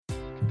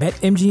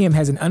BetMGM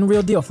has an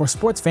unreal deal for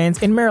sports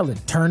fans in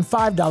Maryland. Turn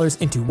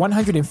 $5 into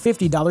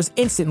 $150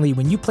 instantly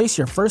when you place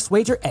your first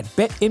wager at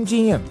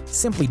BetMGM.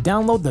 Simply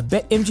download the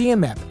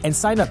BetMGM app and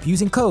sign up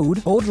using code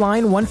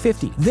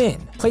OldLine150.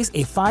 Then, place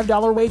a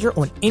 $5 wager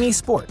on any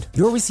sport.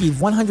 You'll receive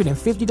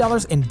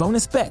 $150 in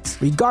bonus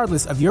bets,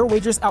 regardless of your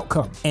wager's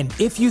outcome. And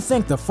if you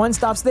think the fun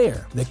stops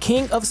there, the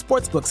king of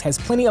sportsbooks has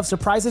plenty of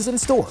surprises in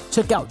store.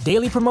 Check out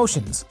daily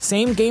promotions,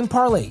 same-game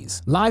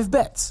parlays, live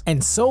bets,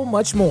 and so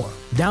much more.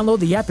 Download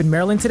the app in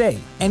Maryland today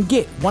and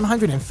get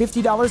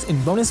 $150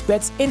 in bonus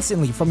bets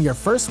instantly from your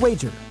first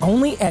wager.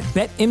 Only at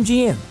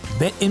BetMGM.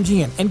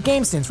 BetMGM and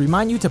GameSense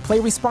remind you to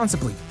play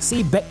responsibly.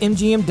 See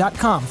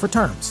BetMGM.com for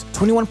terms.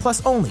 21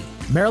 plus only.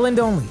 Maryland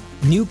only.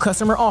 New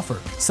customer offer.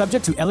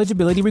 Subject to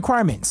eligibility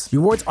requirements.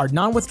 Rewards are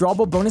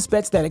non-withdrawable bonus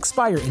bets that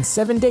expire in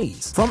 7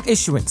 days. From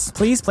issuance,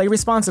 please play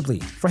responsibly.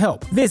 For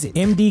help, visit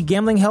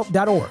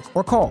mdgamblinghelp.org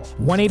or call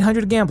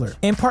 1-800-GAMBLER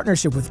in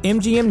partnership with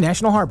MGM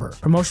National Harbor.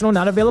 Promotional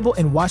not available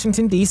in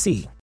Washington,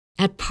 D.C.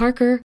 At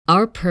Parker,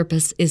 our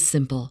purpose is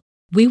simple.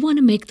 We want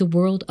to make the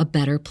world a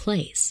better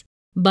place.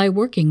 By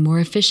working more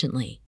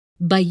efficiently,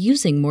 by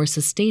using more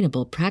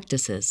sustainable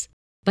practices,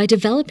 by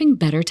developing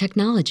better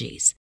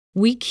technologies,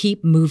 we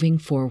keep moving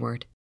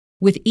forward.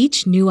 With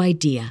each new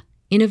idea,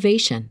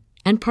 innovation,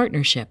 and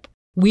partnership,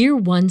 we're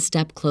one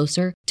step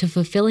closer to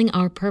fulfilling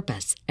our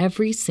purpose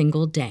every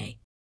single day.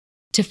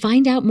 To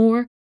find out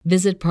more,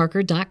 visit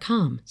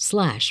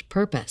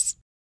parker.com/purpose.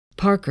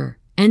 Parker,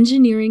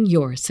 engineering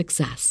your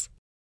success.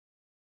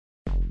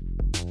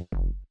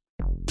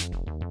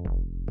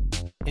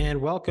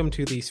 And welcome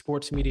to the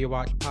Sports Media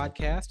Watch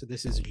podcast.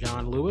 This is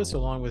John Lewis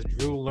along with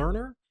Drew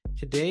Lerner.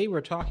 Today,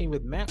 we're talking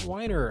with Matt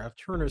Weiner of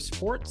Turner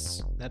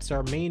Sports. That's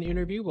our main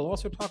interview. We'll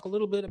also talk a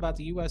little bit about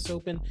the U.S.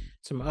 Open,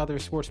 some other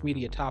sports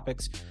media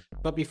topics.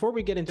 But before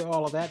we get into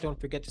all of that, don't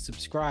forget to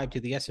subscribe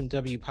to the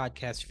SMW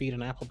podcast feed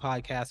on Apple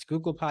Podcasts,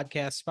 Google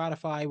Podcasts,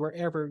 Spotify,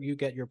 wherever you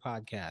get your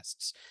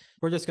podcasts.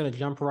 We're just going to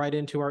jump right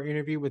into our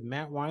interview with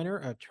Matt Weiner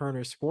of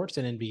Turner Sports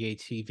and NBA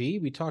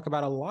TV. We talk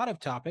about a lot of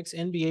topics,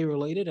 NBA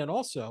related and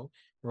also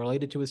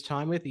related to his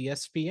time with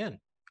ESPN.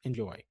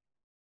 Enjoy.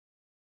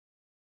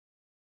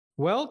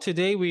 Well,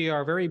 today we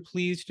are very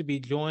pleased to be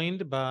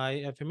joined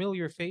by a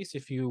familiar face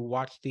if you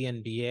watch the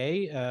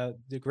NBA,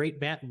 the great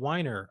Matt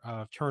Weiner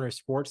of Turner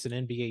Sports and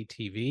NBA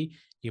TV.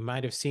 You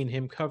might have seen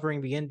him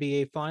covering the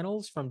NBA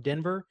Finals from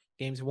Denver,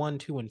 games 1,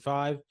 2, and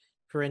 5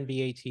 for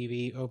NBA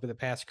TV over the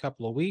past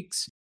couple of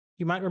weeks.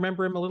 You might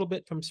remember him a little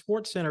bit from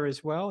SportsCenter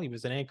as well. He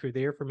was an anchor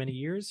there for many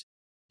years.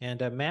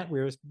 And Matt,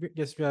 we're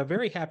just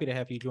very happy to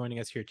have you joining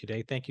us here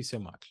today. Thank you so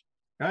much.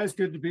 Guys,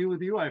 good to be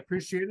with you. I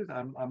appreciate it.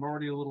 I'm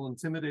already a little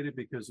intimidated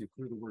because you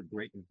threw the word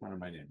 "great" in front of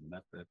my name, and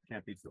that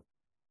can't be true.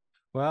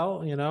 Well,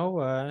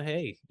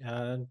 hey,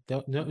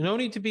 no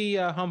need to be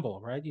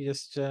humble, right? You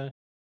just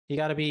you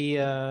got to be.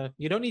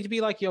 You don't need to be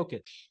like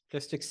Jokic.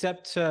 Just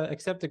accept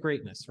the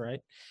greatness,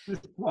 right?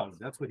 Well,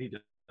 that's what he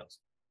does.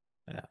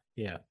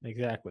 Yeah,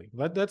 exactly.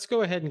 Let's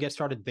go ahead and get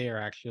started there.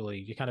 Actually,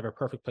 you're kind of a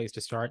perfect place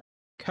to start.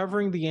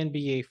 Covering the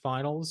NBA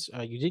Finals,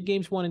 you did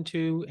games 1 and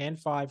 2 and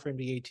 5 for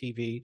NBA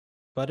TV.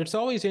 But it's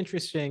always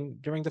interesting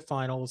during the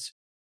finals,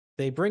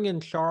 they bring in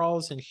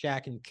Charles and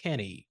Shaq and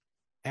Kenny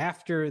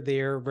after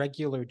their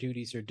regular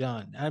duties are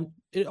done. And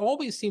it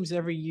always seems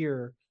every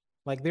year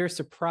like they're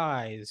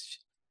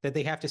surprised that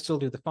they have to still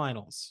do the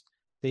finals.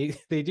 They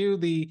do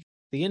the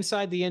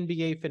inside the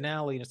NBA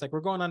finale, and it's like, we're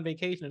going on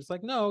vacation. It's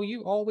like, no,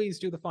 you always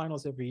do the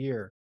finals every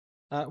year.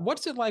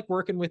 What's it like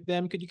working with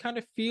them? Could you kind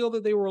of feel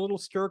that they were a little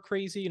stir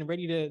crazy and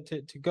ready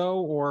to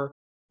go, or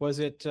was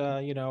it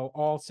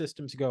all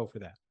systems go for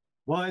that?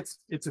 Well,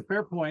 it's a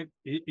fair point.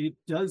 It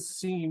does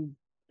seem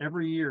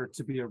every year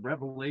to be a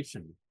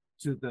revelation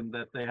to them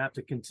that they have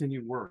to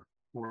continue work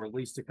for at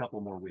least a couple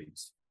more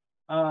weeks.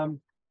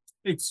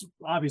 It's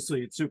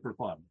obviously it's super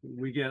fun.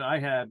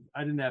 I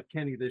didn't have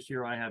Kenny this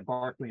year. I had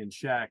Barkley and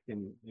Shaq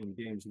in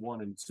games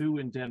 1 and 2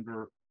 in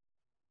Denver.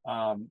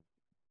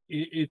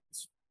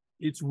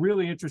 It's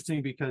really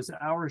interesting because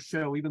our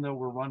show, even though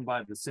we're run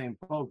by the same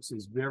folks,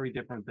 is very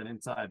different than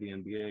inside the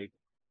NBA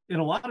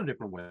in a lot of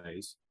different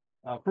ways.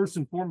 First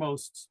and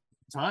foremost,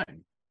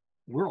 time.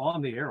 We're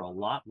on the air a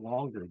lot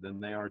longer than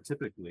they are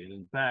typically. And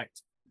in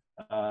fact,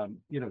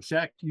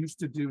 Shaq used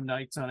to do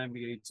nights on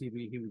NBA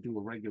TV. He would do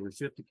a regular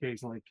shift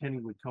occasionally.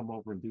 Kenny would come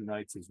over and do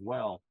nights as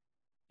well.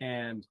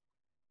 And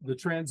the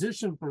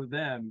transition for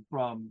them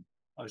from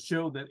a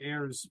show that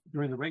airs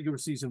during the regular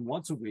season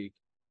once a week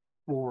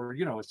for,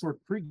 a short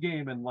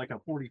pregame and like a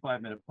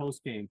 45-minute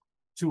postgame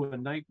to a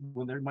night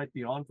when they might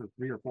be on for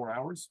 3 or 4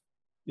 hours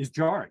is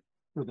jarring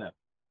for them.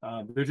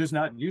 They're just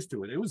not used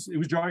to it. It was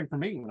jarring for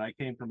me when I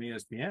came from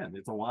ESPN.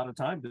 It's a lot of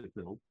time to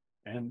fill,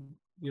 and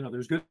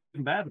there's good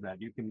and bad to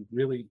that. You can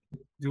really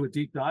do a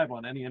deep dive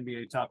on any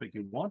NBA topic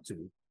you want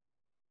to,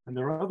 and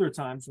there are other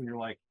times when you're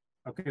like,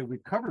 okay,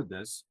 we've covered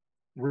this,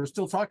 we're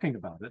still talking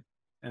about it,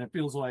 and it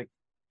feels like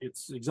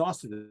it's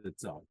exhausted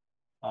itself.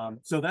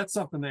 So that's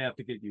something they have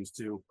to get used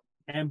to.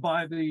 And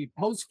by the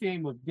post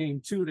game of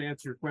game 2, to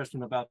answer your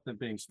question about them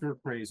being stir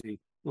crazy,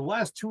 the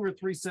last 2 or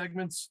 3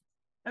 segments,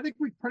 I think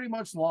we pretty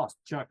much lost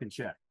Chuck and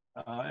Chet.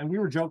 And we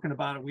were joking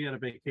about it. We had a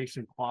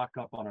vacation clock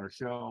up on our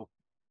show,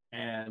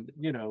 and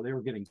they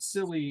were getting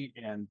silly,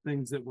 and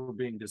things that were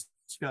being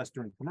discussed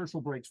during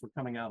commercial breaks were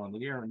coming out on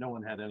the air, and no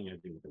one had any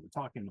idea what they were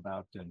talking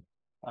about. And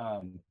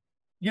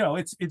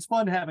it's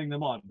fun having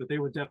them on, but they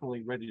were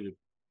definitely ready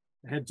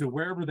to head to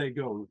wherever they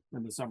go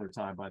in the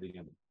summertime by the end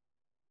of it.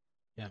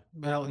 Yeah.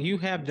 Well, you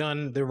have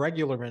done the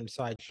regular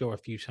Inside Show a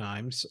few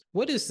times.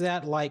 What is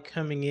that like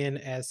coming in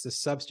as the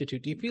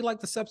substitute? Do you feel like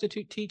the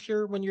substitute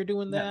teacher when you're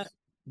doing that?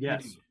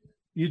 Yes.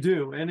 You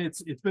do. And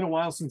it's been a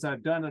while since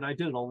I've done it. I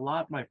did it a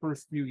lot my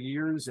first few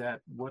years at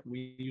what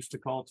we used to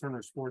call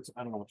Turner Sports.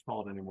 I don't know what to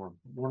call it anymore.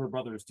 Warner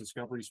Brothers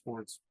Discovery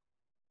Sports.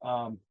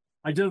 I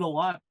did it a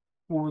lot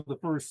for the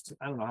first,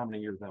 I don't know how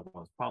many years that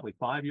was, probably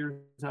 5 years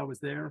I was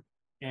there.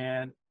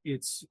 And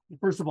it's,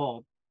 first of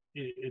all,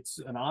 it's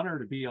an honor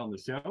to be on the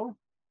show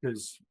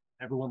because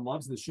everyone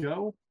loves the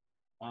show.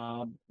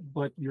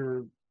 But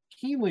you're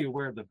keenly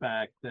aware of the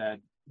fact that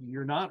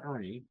you're not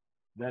Ernie,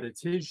 that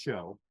it's his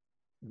show,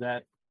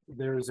 that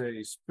there's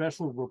a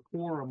special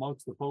rapport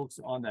amongst the folks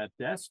on that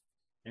desk.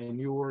 And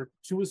you're,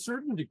 to a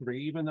certain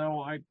degree, even though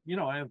I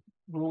have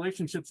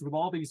relationships with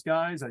all these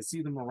guys, I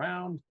see them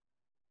around.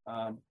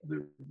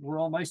 We're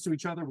all nice to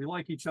each other, we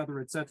like each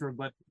other, etc.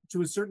 But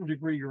to a certain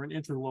degree, you're an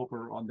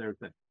interloper on their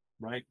thing,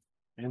 right?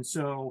 And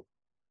so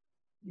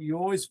you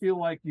always feel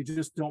like you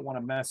just don't want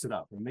to mess it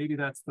up. And maybe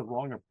that's the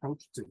wrong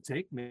approach to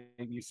take. Maybe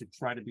you should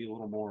try to be a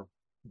little more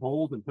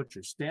bold and put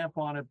your stamp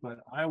on it. But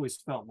I always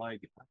felt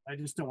like I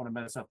just don't want to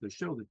mess up the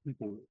show that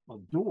people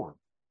adore.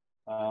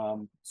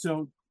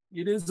 So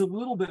it is a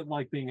little bit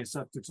like being a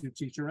substitute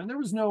teacher. And there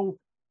was no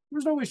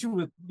issue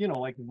with,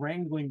 like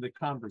wrangling the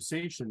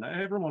conversation.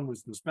 Everyone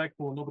was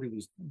respectful. Nobody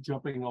was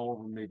jumping all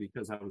over me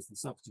because I was the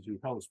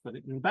substitute host. But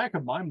in the back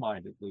of my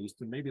mind, at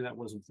least, and maybe that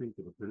wasn't true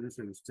for the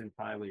producers, Tim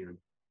Kiley or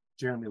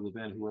Jeremy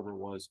Levin, whoever it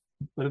was,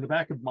 but in the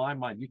back of my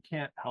mind, you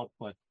can't help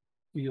but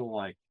feel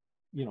like,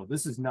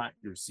 this is not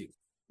your seat.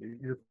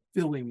 You're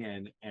filling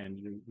in,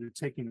 and you're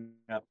taking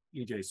up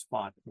EJ's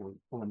spot for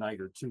a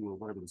night or two, or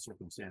whatever the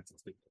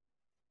circumstances.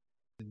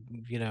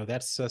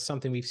 That's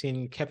something we've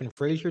seen Kevin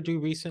Frazier do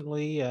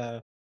recently.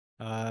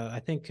 I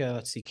think,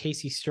 let's see,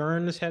 Casey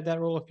Stearns had that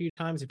role a few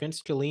times,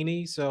 Vince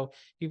Cellini. So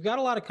you've got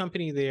a lot of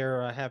company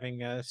there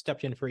having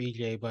stepped in for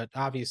EJ, but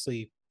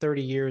obviously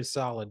 30 years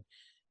solid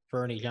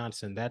for Ernie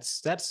Johnson.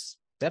 That's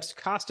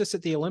cost us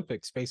at the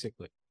Olympics,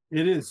 basically.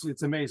 It is.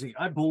 It's amazing.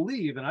 I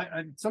believe, and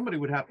I somebody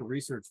would have to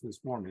research this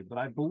for me, but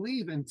I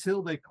believe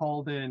until they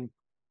called in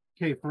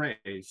Kay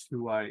Frage,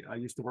 who I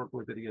used to work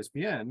with at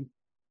ESPN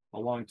a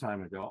long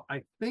time ago,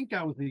 I think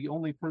I was the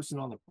only person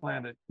on the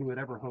planet who had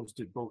ever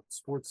hosted both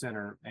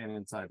SportsCenter and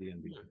Inside the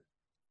NBA.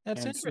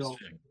 That's interesting. So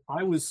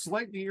I was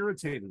slightly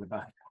irritated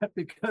about that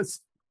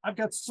because I've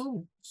got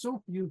so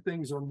few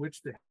things on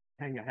which to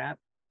hang a hat,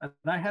 and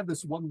I had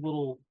this one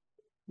little,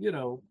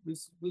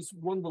 this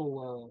one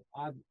little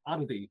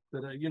oddity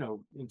that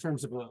in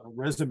terms of a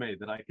resume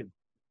that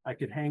I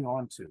could hang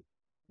on to.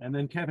 And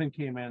then Kevin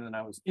came in, and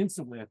I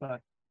thought,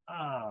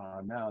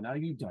 now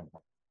you've done it.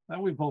 Now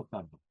we've both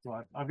done it.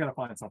 So I've got to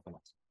find something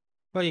else.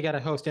 Well, you got to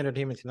host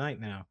Entertainment Tonight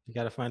now. You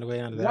got to find a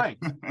way onto that.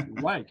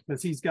 Right,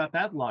 because he's got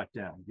that locked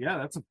down. Yeah,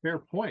 that's a fair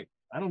point.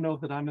 I don't know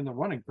that I'm in the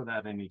running for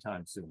that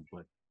anytime soon,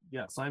 but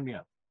yeah, sign me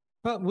up.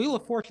 Well, Wheel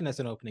of Fortune has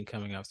an opening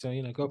coming up, so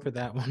go for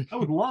that one. I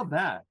would love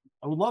that.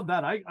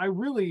 I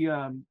really,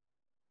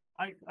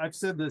 I've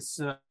said this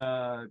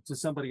to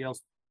somebody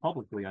else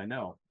publicly. I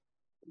know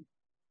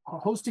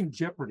hosting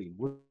Jeopardy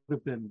would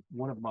have been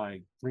one of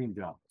my dream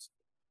jobs,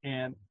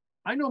 and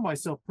I know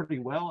myself pretty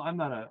well. I'm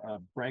not a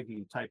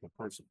braggy type of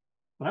person,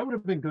 but I would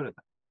have been good at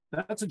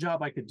that. That's a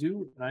job I could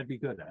do, and I'd be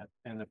good at.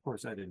 And of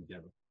course, I didn't get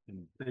it.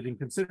 And they didn't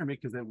consider me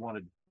because they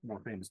wanted more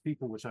famous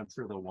people, which I'm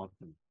sure they'll want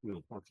from Wheel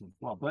of Fortune as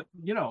well. But,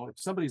 if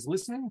somebody's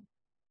listening,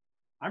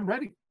 I'm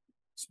ready.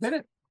 Spin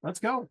it.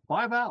 Let's go.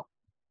 5 out.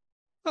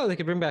 Oh, they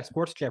could bring back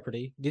Sports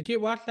Jeopardy. Did you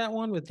watch that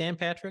one with Dan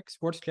Patrick,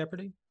 Sports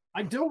Jeopardy?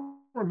 I don't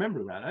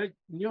remember that.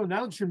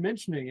 Now that you're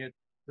mentioning it,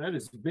 that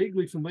is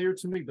vaguely familiar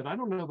to me, but I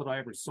don't know that I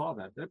ever saw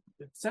that.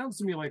 It sounds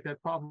to me like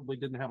that probably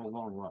didn't have a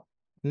long run.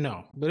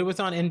 No, but it was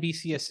on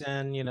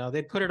NBCSN.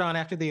 They put it on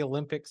after the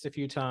Olympics a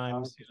few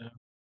times.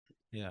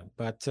 Yeah,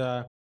 but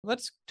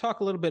let's talk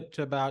a little bit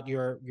about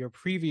your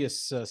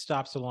previous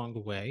stops along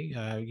the way.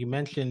 You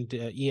mentioned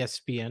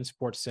ESPN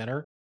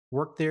SportsCenter.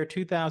 Worked there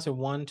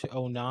 2001 to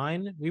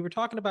 2009. We were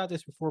talking about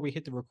this before we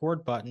hit the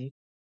record button.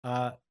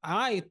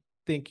 I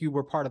think you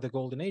were part of the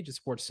golden age of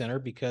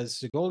SportsCenter, because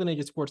the golden age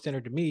of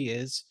SportsCenter to me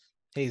is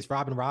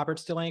Robin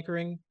Roberts still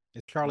anchoring?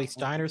 Is Charlie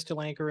Steiner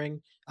still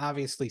anchoring?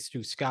 Obviously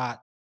Stu Scott,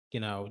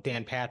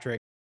 Dan Patrick.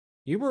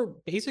 You were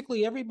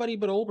basically everybody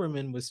but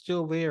Olbermann was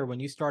still there when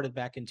you started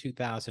back in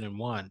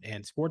 2001.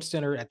 And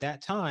SportsCenter at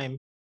that time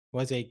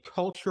was a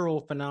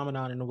cultural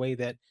phenomenon in a way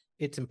that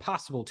it's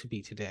impossible to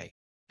be today.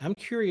 I'm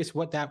curious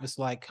what that was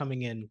like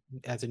coming in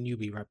as a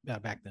newbie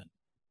back then.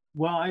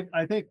 Well,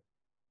 I think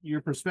your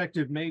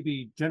perspective may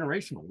be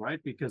generational, right?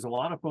 Because a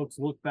lot of folks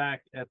look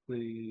back at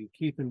the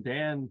Keith and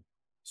Dan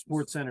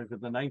Sports Centers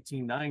of the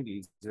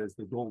 1990s as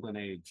the golden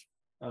age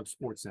of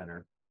Sports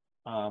Center.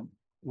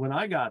 When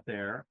I got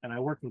there, and I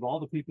worked with all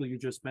the people you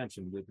just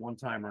mentioned at one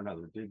time or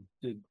another,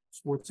 did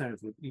Sports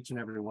Centers with each and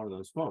every one of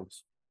those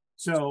folks.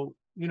 So,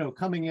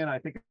 coming in, I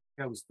think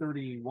I was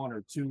 31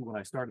 or 2 when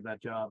I started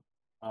that job.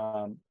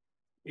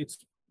 It's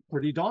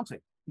pretty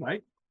daunting,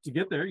 right? To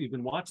get there, you've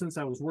been watching since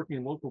I was working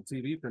in local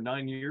TV for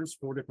 9 years,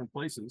 4 different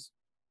places.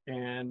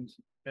 And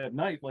at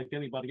night, like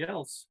anybody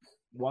else,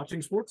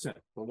 watching Sports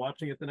Center or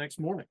watching it the next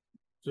morning.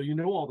 So you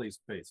know all these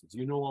faces,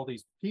 you know all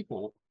these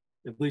people,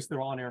 at least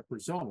they're on-air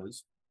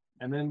personas.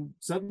 And then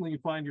suddenly you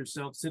find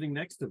yourself sitting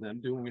next to them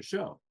doing a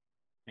show.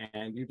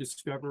 And you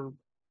discover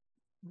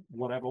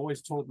what I've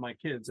always told my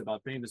kids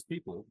about famous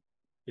people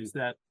is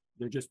that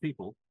they're just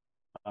people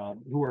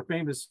who are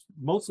famous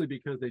mostly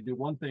because they do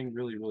one thing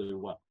really, really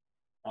well.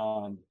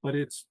 But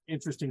it's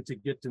interesting to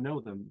get to know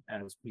them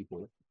as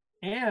people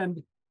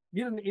and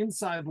get an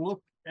inside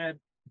look at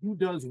who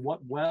does what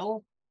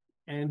well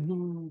and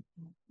who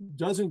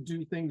doesn't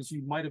do things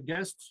you might have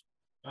guessed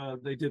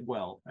they did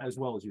well as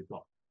you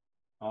thought.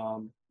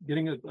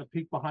 Getting a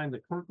peek behind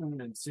the curtain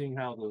and seeing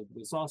how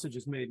the sausage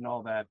is made and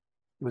all that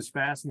was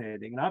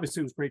fascinating. And obviously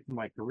it was great for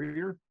my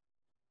career.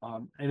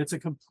 And it's a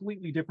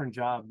completely different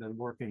job than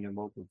working in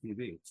local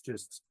TV. It's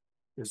just,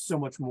 there's so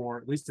much more,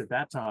 at least at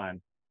that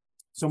time,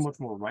 so much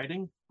more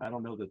writing. I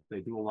don't know that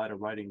they do a lot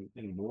of writing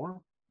anymore,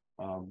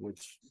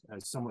 which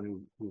as someone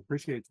who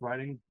appreciates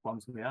writing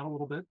bums me out a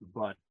little bit,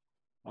 but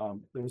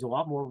there was a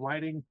lot more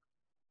writing.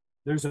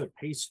 There's a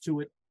pace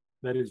to it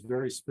that is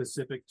very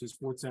specific to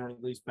Sports Center,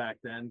 at least back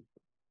then.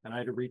 And I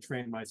had to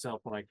retrain myself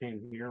when I came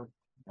here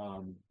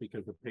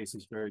because the pace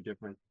is very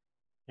different.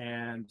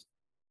 And,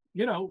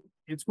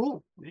 it's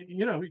cool.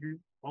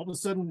 All of a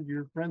sudden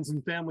your friends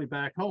and family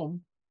back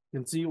home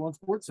can see you on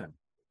Sports Center.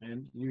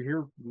 And you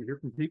hear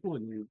from people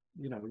and you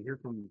hear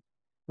from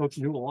folks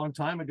you knew a long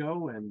time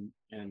ago and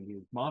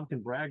your mom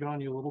can brag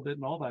on you a little bit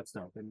and all that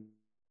stuff. And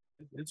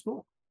it's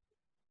cool.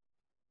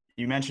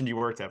 You mentioned you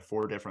worked at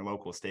 4 different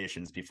local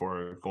stations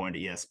before going to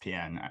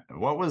ESPN.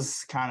 What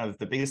was kind of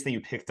the biggest thing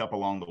you picked up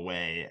along the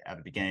way at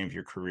the beginning of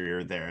your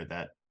career there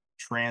that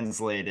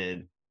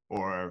translated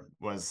or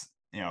was,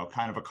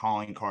 kind of a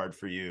calling card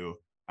for you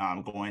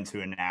going to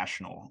a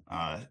national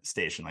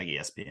station like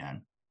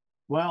ESPN?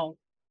 Well,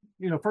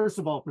 first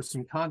of all, for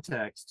some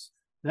context,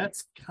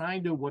 that's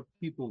kind of what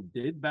people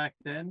did back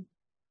then.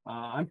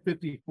 I'm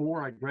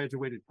 54. I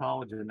graduated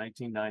college in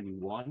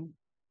 1991.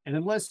 And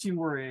unless you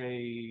were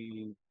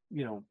a,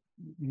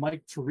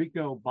 Mike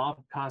Tirico,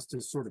 Bob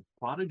Costas sort of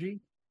prodigy,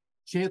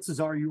 chances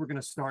are you were going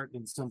to start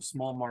in some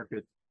small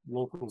market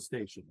local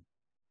station.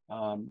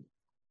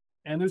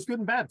 And there's good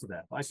and bad to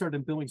that. I started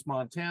in Billings,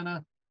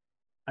 Montana.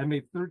 I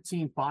made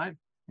 $13,500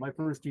 my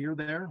first year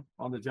there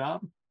on the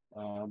job.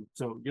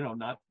 So,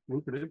 not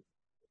lucrative.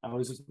 I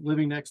was just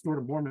living next door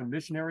to Mormon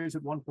missionaries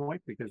at one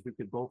point because we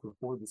could both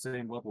afford the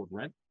same level of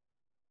rent.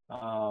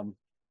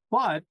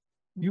 But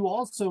you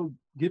also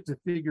get to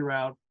figure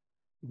out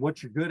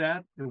what you're good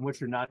at and what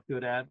you're not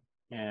good at.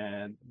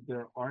 And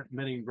there aren't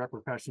many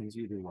repercussions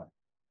either way.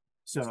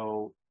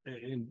 So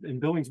in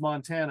Billings,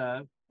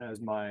 Montana, as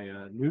my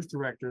news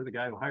director, the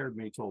guy who hired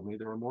me told me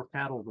there are more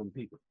cattle than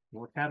people,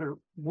 more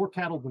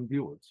cattle than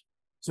viewers.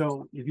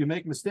 So if you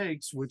make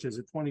mistakes, which as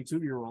a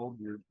 22-year-old,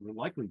 you're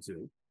likely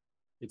to,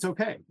 it's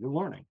okay, you're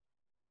learning.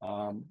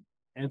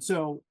 And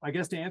so I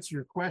guess to answer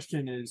your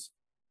question is,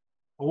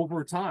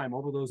 over time,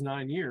 over those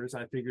 9 years,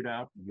 I figured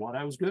out what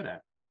I was good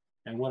at.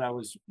 And what I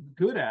was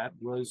good at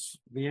was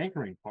the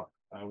anchoring part.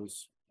 I've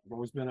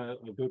always been a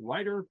good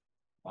writer.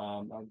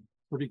 I'm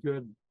pretty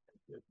good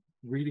at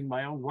reading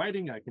my own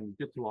writing. I can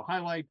get to a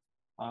highlight.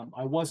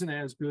 I wasn't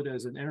as good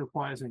as an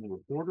enterprising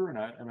reporter,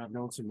 and I've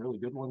known some really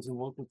good ones in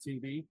local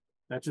TV.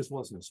 That just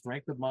wasn't a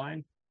strength of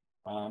mine.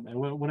 And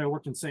when I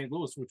worked in St.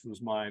 Louis, which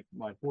was my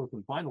 4th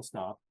and final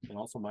stop, and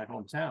also my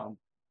hometown,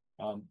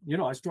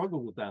 I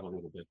struggled with that a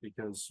little bit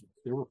because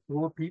there were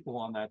 4 people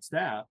on that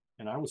staff,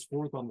 and I was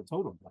 4th on the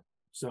totem pole.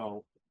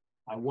 So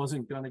I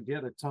wasn't going to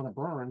get a ton of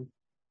burn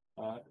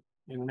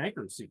in an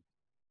anchor seat.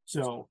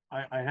 So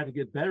I had to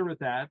get better at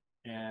that,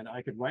 and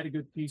I could write a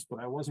good piece, but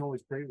I wasn't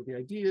always great with the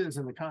ideas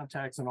and the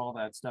contacts and all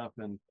that stuff.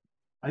 And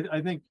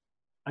I think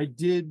I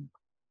did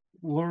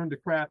learn to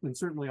craft, and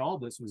certainly all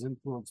this was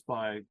influenced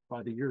by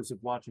the years of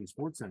watching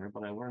SportsCenter,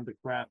 but I learned to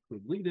craft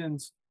good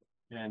lead-ins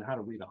and how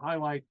to read a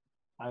highlight.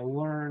 I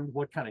learned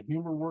what kind of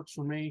humor works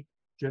for me,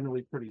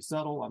 generally pretty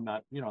subtle. I'm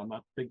not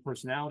a big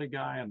personality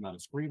guy. I'm not a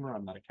screamer.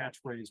 I'm not a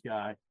catchphrase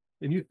guy.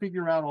 And you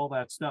figure out all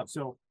that stuff.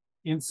 So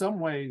in some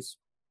ways,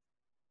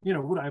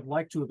 would I have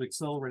liked to have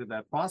accelerated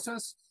that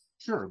process?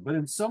 Sure. But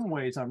in some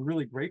ways, I'm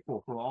really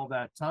grateful for all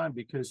that time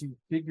because you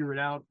figure it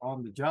out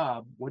on the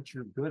job, what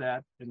you're good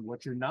at and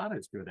what you're not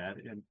as good at,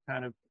 and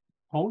kind of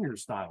hone your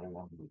style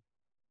along the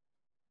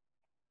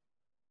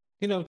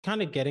way.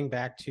 Kind of getting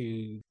back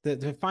to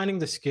the finding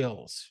the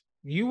skills.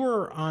 You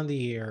were on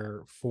the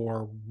air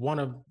for one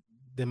of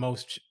the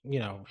most,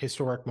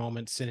 historic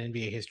moments in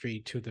NBA history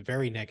to the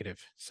very negative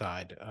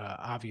side.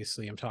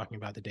 Obviously, I'm talking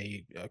about the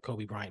day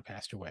Kobe Bryant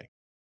passed away.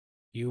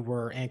 You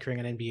were anchoring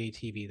on NBA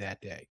TV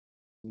that day.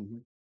 Mm-hmm.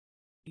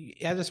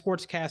 As a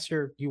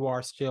sportscaster, you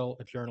are still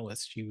a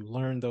journalist. You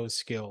learn those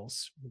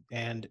skills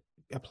and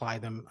apply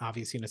them,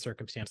 obviously, in a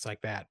circumstance like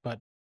that. But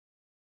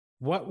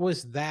what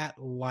was that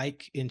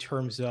like in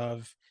terms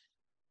of,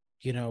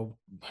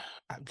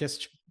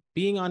 just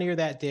being on air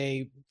that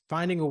day,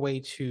 finding a way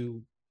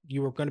to,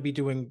 you were going to be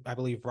doing, I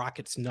believe,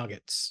 Rockets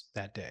Nuggets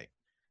that day,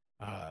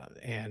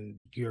 and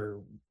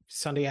your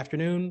Sunday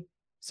afternoon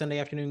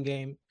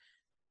game.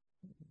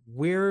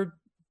 Where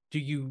do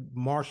you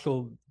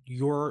marshal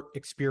your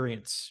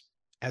experience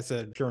as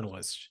a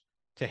journalist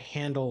to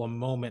handle a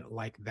moment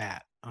like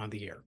that on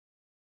the air?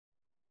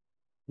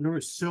 There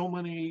were so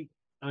many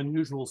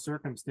unusual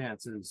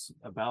circumstances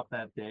about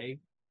that day.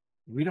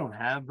 We don't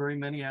have very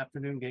many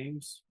afternoon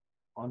games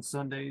on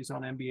Sundays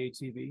on NBA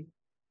TV.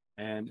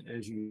 And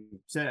as you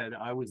said,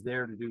 I was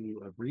there to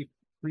do a brief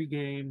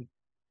pregame,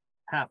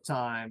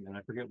 halftime, and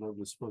I forget what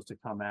was supposed to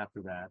come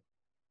after that.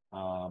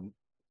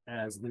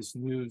 As this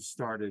news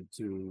started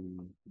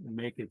to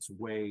make its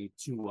way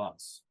to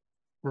us,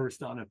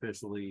 first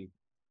unofficially,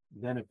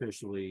 then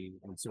officially.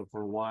 And so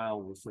for a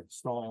while, we're sort of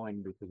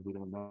stalling because we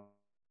don't know.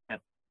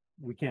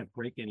 We can't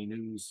break any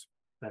news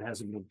that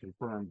hasn't been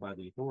confirmed by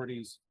the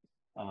authorities.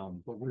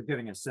 But we're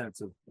getting a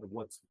sense of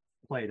what's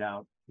played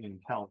out in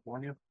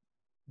California.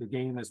 The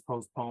game is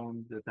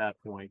postponed at that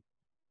point.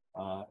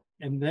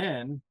 And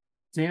then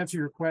to answer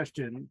your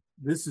question,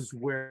 this is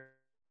where,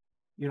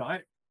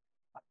 I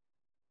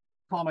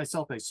call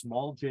myself a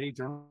small J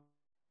journalist.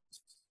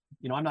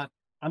 I'm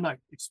not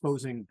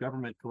exposing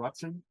government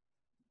corruption.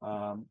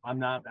 I'm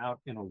not out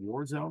in a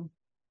war zone.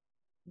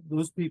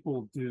 Those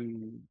people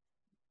do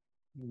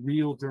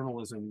real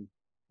journalism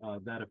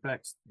that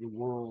affects the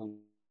world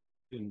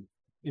in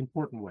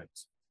important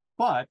ways.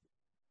 But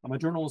I'm a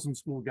journalism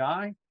school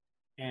guy,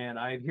 and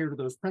I adhere to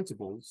those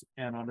principles.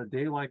 And on a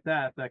day like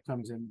that, that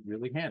comes in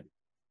really handy.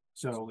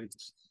 So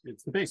it's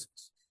the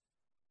basics: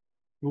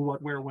 who,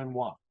 what, where, when,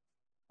 why.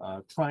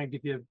 Trying to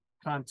give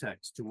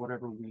context to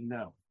whatever we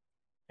know.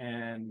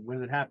 And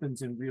when it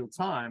happens in real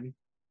time,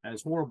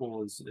 as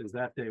horrible as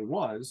that day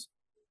was,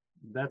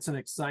 that's an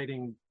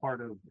exciting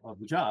part of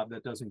the job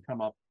that doesn't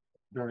come up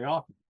very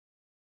often.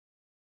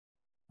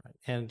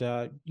 And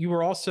you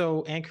were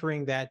also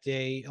anchoring that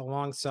day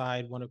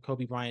alongside one of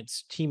Kobe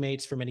Bryant's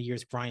teammates for many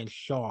years, Brian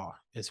Shaw,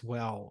 as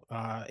well.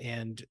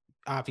 And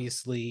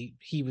obviously,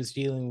 he was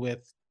dealing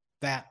with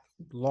that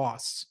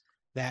loss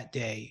that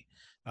day.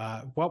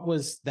 What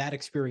was that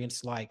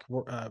experience like,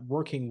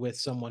 working with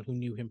someone who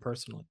knew him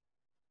personally?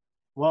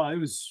 Well, it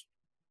was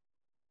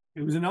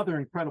another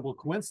incredible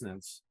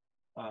coincidence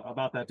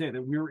about that day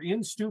that we were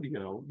in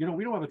studio. We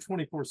don't have a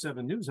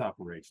 24/7 news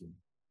operation.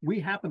 We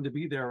happened to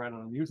be there at an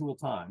unusual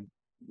time,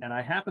 and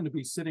I happened to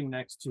be sitting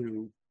next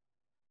to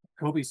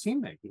Kobe's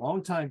teammate,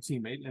 longtime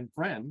teammate and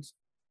friend,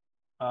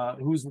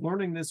 who's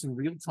learning this in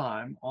real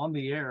time on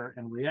the air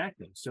and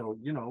reacting. So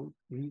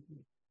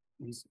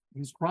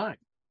he's crying,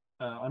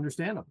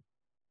 understandably.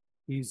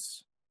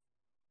 It's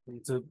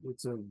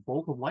a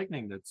bolt of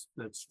lightning that's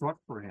struck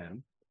for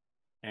him,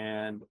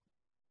 and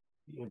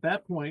at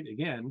that point,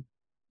 again,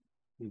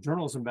 the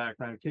journalism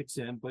background kicks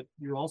in, but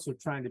you're also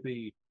trying to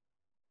be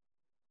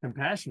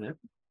compassionate.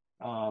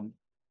 I'm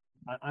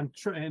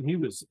sure, and he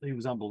was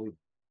unbelievable.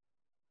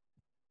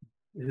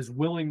 His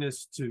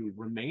willingness to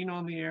remain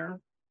on the air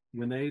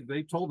when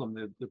they told him,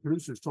 the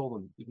producers told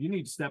him, if you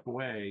need to step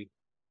away,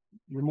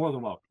 you're more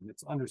than welcome.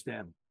 It's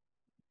understandable.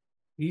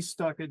 He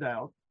stuck it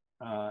out,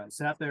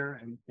 sat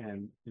there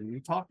and we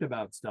talked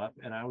about stuff,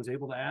 and I was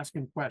able to ask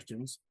him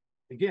questions,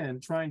 again,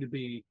 trying to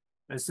be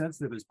as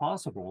sensitive as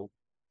possible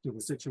to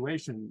the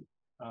situation.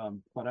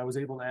 But I was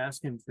able to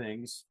ask him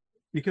things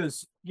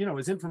because,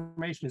 as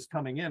information is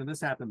coming in, and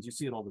this happens, you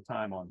see it all the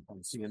time on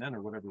CNN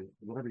or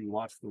whatever you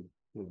watch for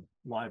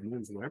live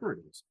news, whatever it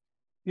is.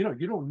 You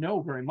don't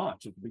know very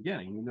much at the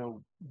beginning. You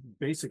know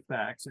basic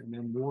facts, and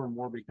then more and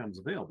more becomes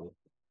available.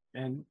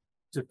 And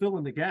to fill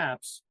in the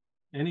gaps,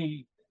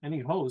 any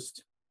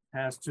host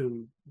has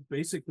to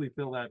basically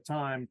fill that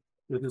time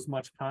with as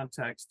much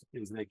context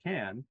as they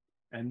can.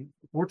 And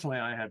fortunately,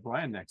 I had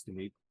Brian next to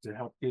me to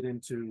help get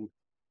into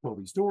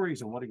Kobe's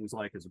stories and what he was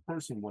like as a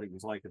person, what he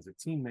was like as a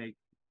teammate.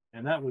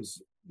 And that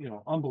was,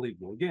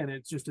 unbelievable. Again,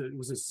 it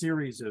was a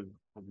series of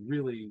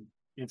really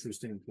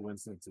interesting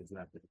coincidences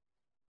that day.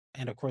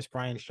 And of course,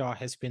 Brian Shaw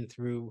has been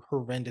through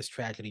horrendous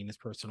tragedy in his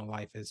personal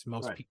life, as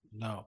most Right. people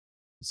know.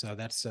 So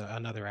that's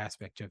another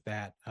aspect of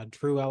that.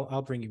 Drew,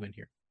 I'll bring you in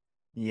here.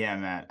 Yeah,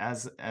 Matt,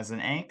 as an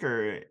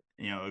anchor,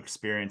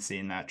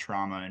 experiencing that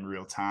trauma in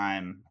real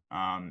time,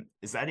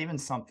 is that even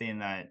something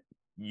that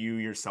you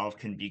yourself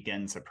can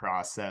begin to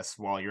process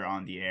while you're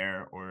on the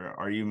air, or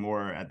are you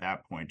more at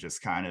that point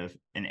just kind of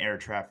an air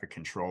traffic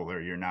controller?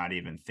 You're not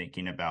even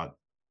thinking about,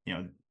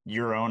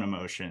 your own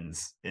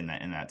emotions in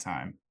that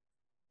time?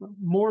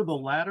 More the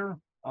latter.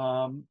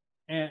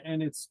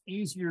 And it's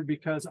easier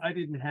because I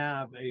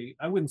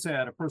wouldn't say I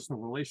had a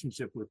personal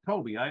relationship with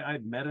Kobe.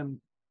 I'd met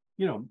him,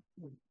 a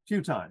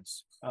few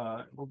times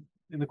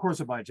in the course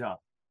of my job.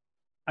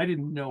 I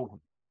didn't know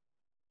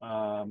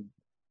him.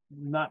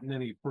 not in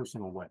any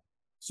personal way.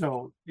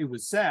 So it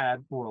was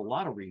sad for a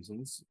lot of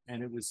reasons,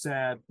 and it was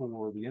sad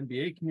for the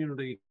NBA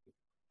community.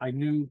 I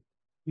knew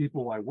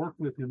people I worked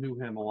with who knew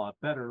him a lot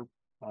better,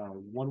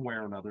 one way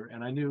or another,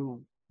 and I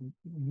knew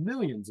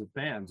millions of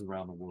fans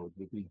around the world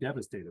would be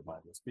devastated by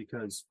this,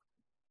 because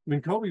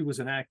when Kobe was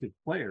an active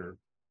player,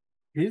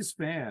 his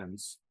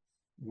fans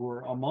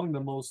were among the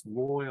most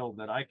loyal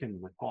that I can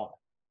recall.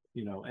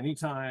 You know,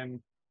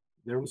 anytime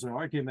there was an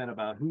argument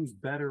about who's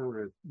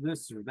better at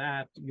this or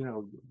that, you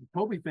know,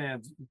 Kobe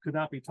fans could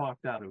not be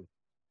talked out of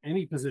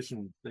any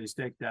position they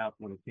staked out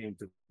when it came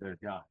to their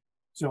guy.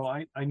 So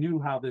I knew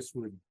how this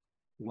would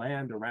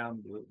land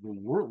around the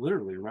world,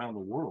 literally around the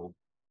world,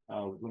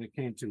 when it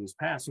came to his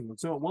passing. And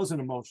so it was an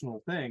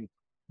emotional thing,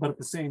 but at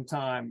the same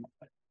time,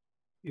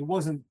 it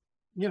wasn't,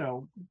 you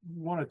know,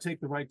 you want to take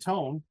the right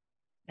tone.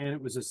 And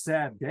it was a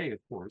sad day, of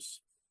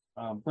course,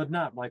 but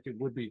not like it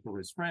would be for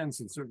his friends,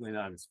 and certainly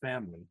not his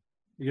family.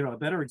 You know, a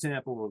better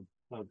example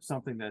of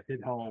something that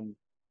hit home,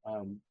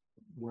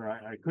 where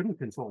I couldn't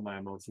control my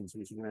emotions,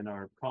 was when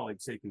our colleague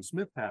Sekou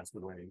Smith passed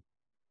away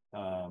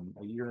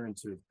a year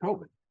into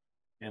COVID.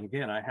 And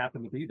again, I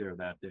happened to be there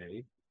that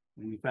day.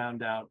 We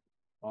found out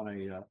on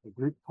a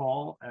group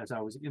call as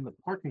I was in the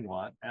parking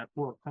lot at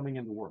work, coming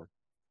into work,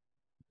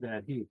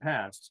 that he had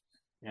passed.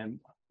 And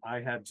I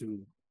had to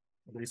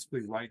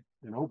basically write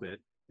an obit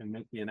and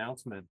make the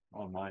announcement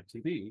on live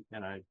TV.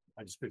 And I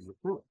just couldn't get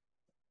through it,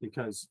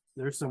 because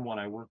there's someone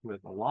I worked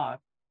with a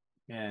lot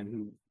and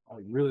who I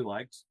really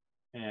liked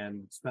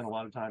and spent a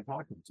lot of time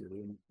talking to.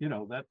 And, you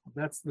know,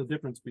 that's the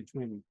difference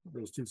between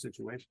those two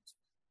situations.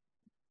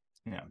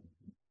 Yeah.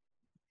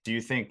 Do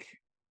you think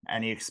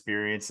any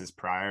experiences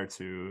prior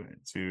to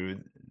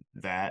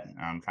that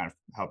kind of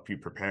help you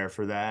prepare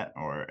for that,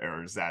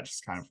 or is that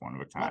just kind of one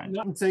of a kind?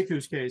 Not in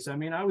Sekou's case. I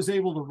mean, I was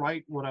able to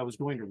write what I was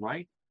going to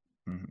write,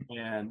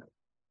 and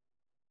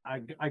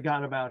I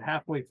got about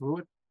halfway through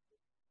it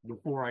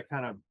before I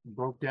kind of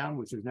broke down,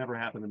 which has never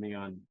happened to me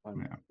on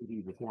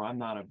TV before. I'm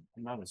not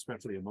an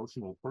especially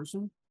emotional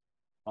person,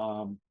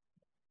 and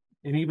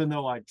even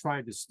though I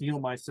tried to steel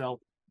myself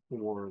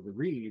for the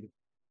read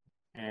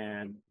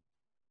and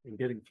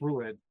getting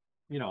through it,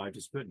 you know, I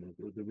just couldn't.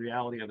 The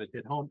reality of it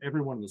hit home.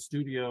 Everyone in the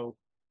studio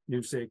knew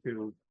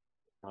Sekou.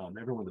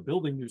 Everyone in the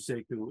building knew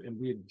Sekou, and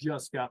we had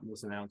just gotten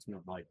this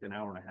announcement like an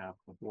hour and a half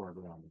before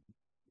everyone.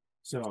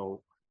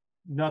 So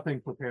nothing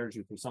prepares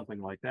you for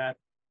something like that.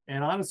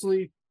 And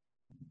honestly,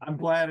 I'm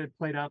glad it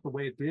played out the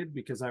way it did,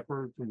 because I've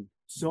heard from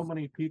so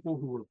many people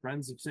who were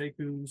friends of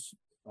Sekou's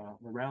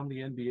around the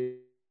NBA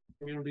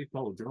community,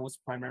 fellow journalists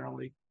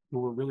primarily, who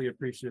were really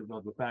appreciative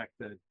of the fact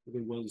that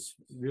there was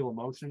real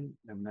emotion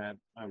and that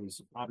I was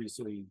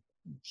obviously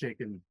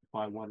shaken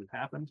by what had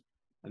happened.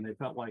 And they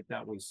felt like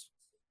that was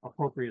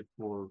appropriate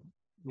for,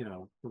 you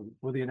know,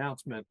 for the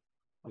announcement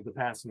of the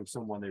passing of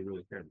someone they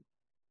really cared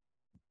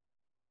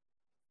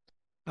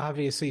about.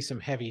 Obviously, some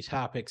heavy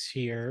topics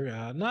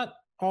here. Not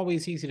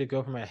always easy to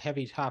go from a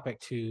heavy topic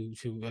to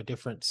a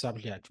different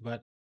subject,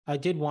 but I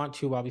did want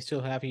to, while we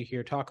still have you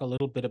here, talk a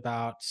little bit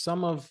about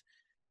some of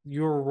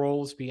your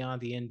roles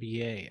beyond the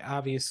NBA.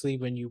 Obviously,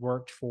 when you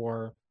worked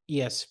for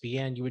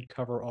ESPN, you would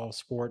cover all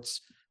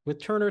sports.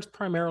 With Turner, it's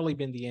primarily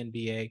been the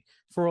NBA.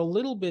 For a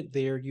little bit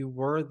there, you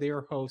were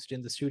their host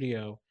in the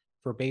studio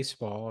for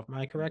baseball. Am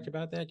I correct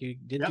about that? You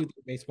did do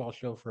the baseball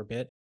show for a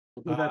bit.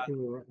 We'll do that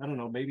for, I don't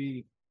know,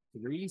 maybe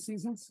 3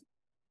 seasons?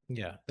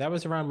 Yeah, that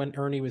was around when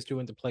Ernie was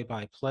doing the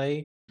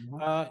play-by-play.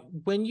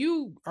 When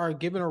you are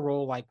given a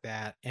role like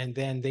that, and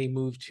then they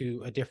move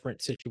to a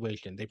different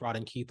situation, they brought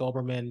in Keith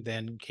Olbermann,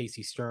 then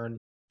Casey Stern,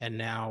 and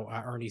now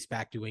Ernie's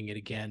back doing it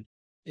again.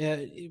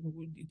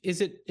 Is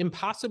it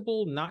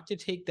impossible not to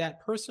take that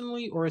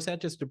personally, or is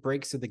that just the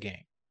breaks of the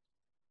game?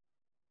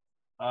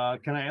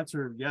 Can I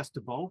answer yes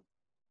to both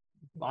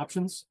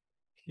options?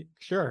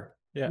 Sure.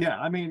 Yeah. Yeah.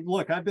 I mean,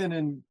 look, I've been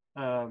in,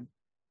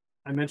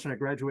 I mentioned I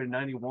graduated in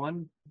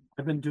 91.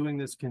 I've been doing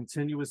this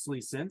continuously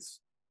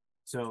since.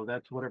 So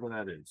that's whatever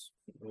that is,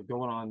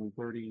 going on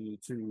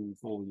 32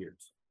 full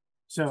years.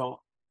 So,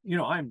 you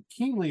know, I'm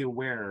keenly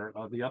aware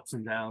of the ups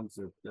and downs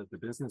that the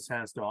business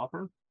has to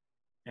offer.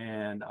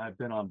 And I've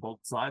been on both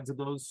sides of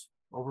those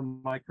over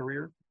my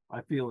career.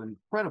 I feel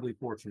incredibly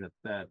fortunate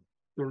that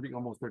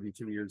almost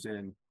 32 years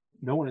in,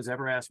 no one has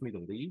ever asked me to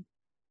leave.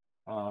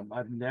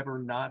 I've never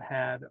not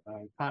had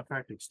a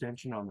contract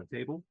extension on the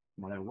table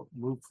when I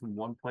moved from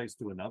one place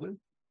to another.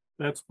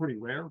 That's pretty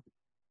rare.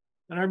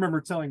 And I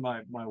remember telling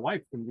my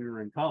wife when we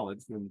were in college,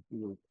 when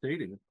we were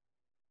dating,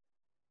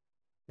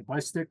 if I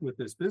stick with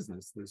this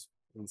business, this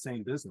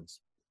insane business,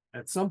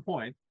 at some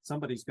point,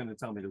 somebody's going to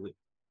tell me to leave,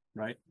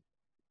 right?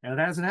 And it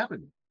hasn't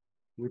happened,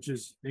 which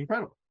is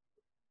incredible.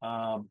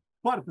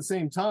 But at the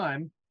same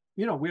time,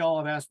 you know, we all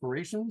have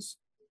aspirations.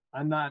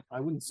 I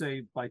wouldn't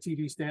say by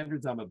TV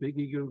standards, I'm a big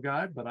ego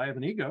guy, but I have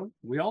an ego.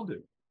 We all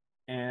do.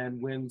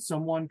 And when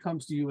someone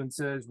comes to you and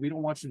says, we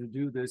don't want you to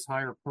do this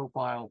higher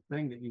profile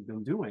thing that you've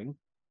been doing,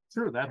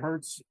 sure, that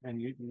hurts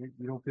and you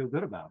don't feel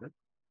good about it.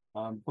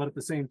 But at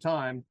the same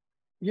time,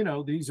 you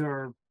know, these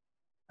are,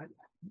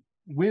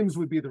 whims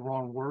would be the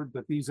wrong word,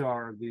 but these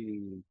are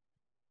the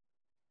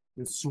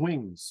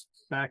swings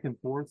back and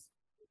forth,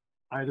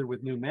 either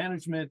with new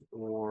management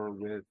or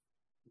with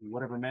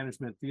whatever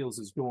management feels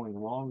is going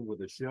wrong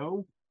with a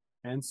show.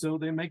 And so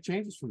they make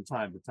changes from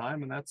time to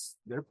time, and that's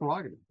their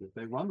prerogative. If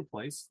they run the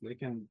place, they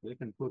can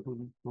put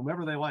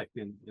whomever they like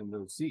in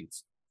those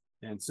seats.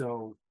 And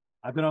so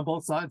I've been on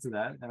both sides of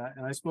that,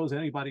 and I suppose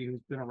anybody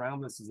who's been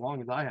around this as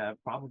long as I have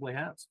probably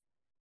has.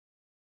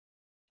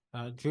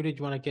 Judy, do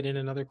you want to get in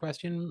another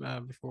question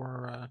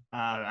before?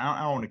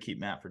 I don't want to keep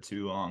Matt for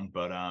too long,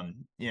 but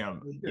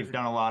you've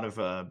done a lot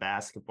of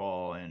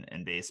basketball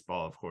and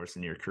baseball, of course,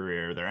 in your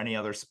career. Are there any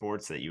other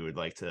sports that you would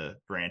like to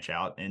branch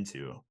out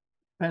into?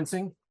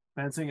 Fencing.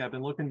 I've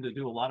been looking to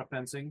do a lot of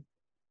fencing.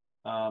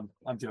 I'm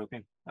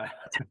joking. I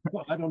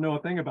don't know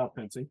a thing about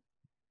fencing.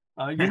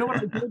 You know what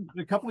I did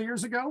a couple of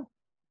years ago?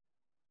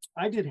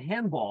 I did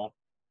handball.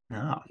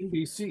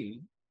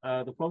 NBC.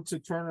 The folks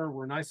at Turner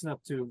were nice enough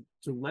to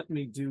let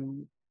me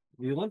do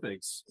the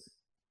Olympics,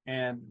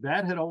 and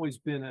that had always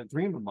been a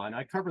dream of mine.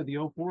 I covered the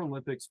 '04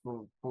 Olympics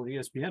for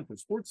ESPN for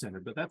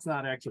SportsCenter, but that's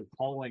not actually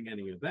calling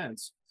any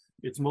events.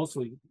 It's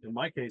mostly, in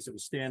my case, it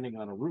was standing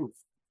on a roof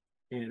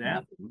in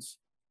Athens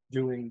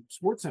doing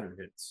SportsCenter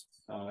hits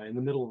in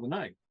the middle of the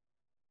night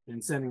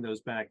and sending those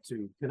back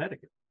to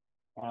Connecticut.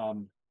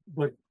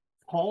 But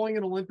calling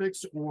an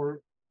Olympics,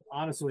 or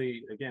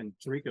honestly, again,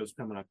 Tirico's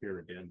coming up here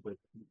again, but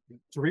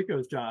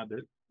Tirico's job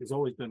has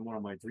always been one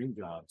of my dream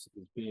jobs,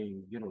 is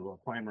being, a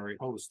primary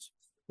host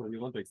for the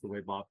Olympics, the way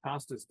Bob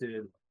Costas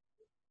did.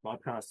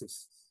 Bob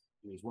Costas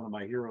was one of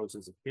my heroes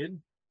as a kid.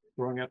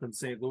 Growing up in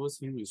St. Louis,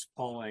 he was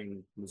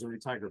calling Missouri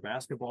Tiger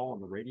basketball on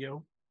the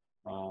radio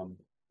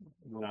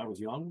when I was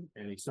young,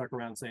 and he stuck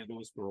around St.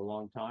 Louis for a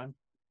long time.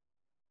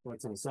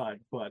 That's on the side.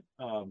 But,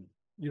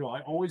 I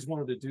always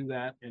wanted to do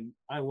that, and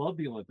I love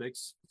the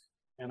Olympics.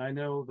 And I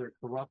know they're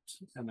corrupt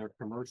and they're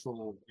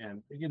commercial,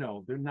 and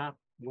they're not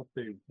what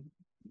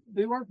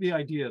they weren't the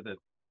idea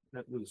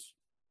that was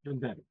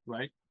invented,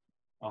 right?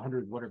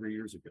 100 whatever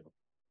years ago.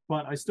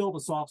 But I still have a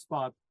soft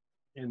spot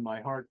in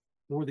my heart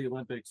for the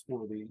Olympics,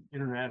 for the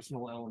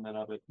international element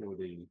of it, for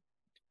the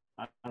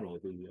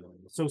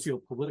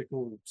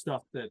socio-political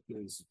stuff that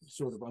is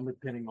sort of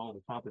underpinning all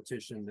the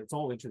competition. It's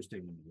all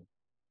interesting to me.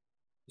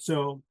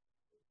 So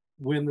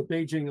when the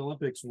Beijing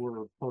Olympics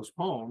were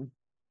postponed,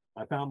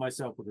 I found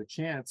myself with a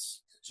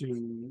chance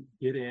to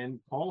get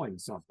in calling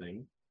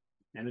something,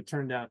 and it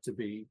turned out to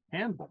be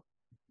handball,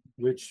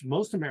 which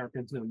most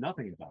Americans know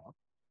nothing about.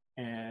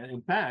 And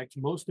in fact,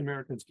 most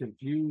Americans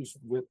confuse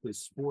with the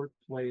sport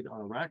played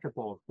on a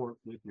racquetball court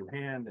with your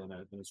hand and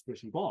a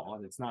squishy ball,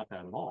 and it's not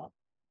that at all.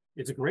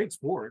 It's a great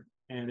sport,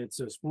 and it's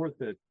a sport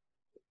that,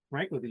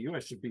 frankly, the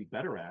U.S. should be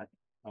better at,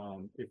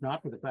 if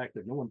not for the fact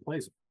that no one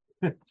plays it.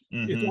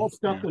 It's all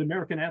stuff that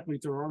American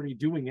athletes are already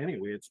doing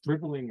anyway. It's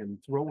dribbling and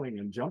throwing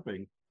and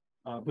jumping,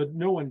 but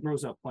no one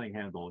grows up playing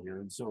handball here,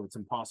 and so it's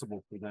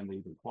impossible for them to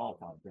even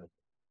qualify.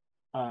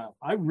 But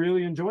I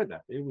really enjoyed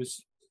that. It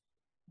was,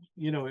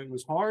 it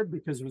was hard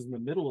because it was in the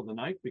middle of the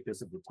night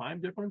because of the time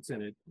difference,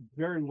 and it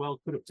very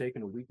well could have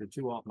taken a week or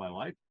two off my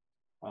life,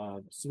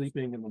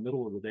 sleeping in the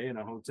middle of the day in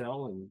a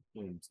hotel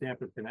in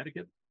Stamford,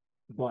 Connecticut.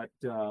 But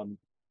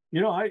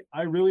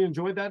I really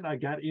enjoyed that. I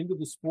got into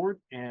the sport,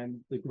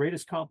 and the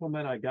greatest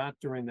compliment I got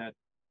during that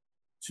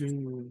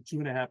two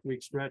and a half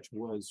week stretch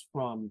was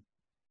from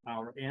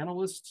our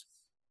analyst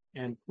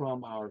and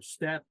from our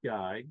stat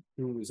guy,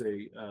 who was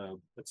a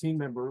team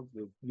member of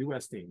the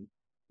U.S. team,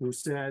 who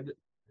said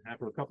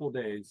after a couple of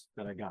days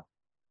that I got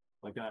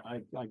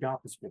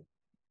the sport,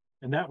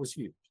 and that was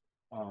huge.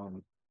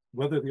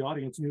 Whether the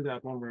audience knew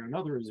that one way or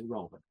another is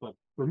irrelevant, but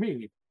for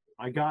me,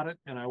 I got it,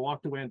 and I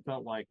walked away and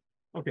felt like,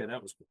 okay,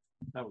 that was cool.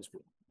 That was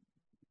cool.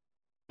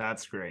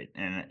 That's great.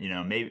 And,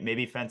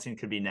 maybe fencing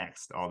could be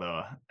next,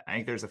 although I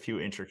think there's a few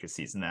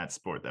intricacies in that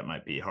sport that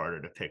might be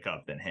harder to pick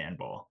up than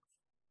handball.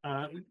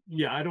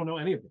 Yeah, I don't know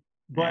any of it.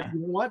 But You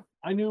know what?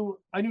 I knew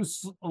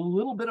a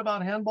little bit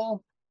about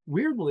handball.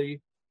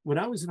 Weirdly, when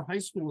I was in high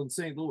school in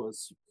St.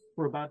 Louis,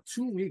 for about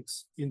 2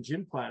 weeks in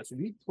gym class,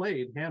 we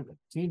played handball,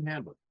 team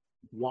handball.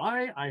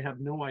 Why? I have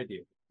no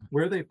idea.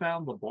 Where they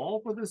found the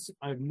ball for this,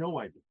 I have no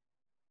idea.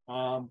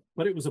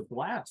 But it was a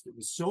blast. It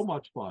was so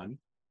much fun.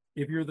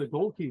 If you're the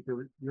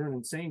goalkeeper, you're an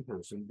insane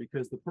person,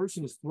 because the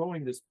person is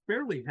throwing this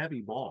fairly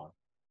heavy ball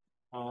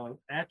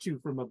at you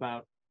from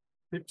about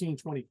 15,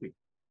 20 feet,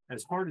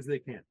 as hard as they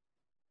can.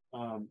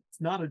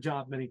 It's not a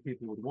job many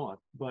people would want,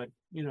 but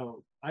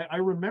I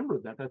remember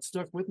that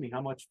stuck with me,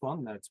 how much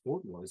fun that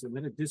sport was. And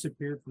then it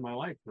disappeared from my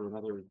life for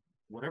another,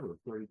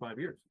 35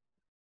 years.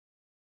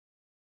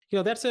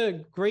 That's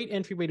a great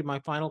entryway to my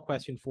final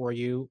question for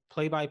you,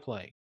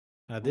 play-by-play.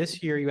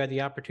 This year, you had the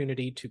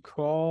opportunity to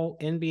call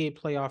NBA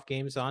playoff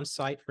games on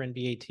site for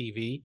NBA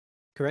TV.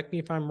 Correct me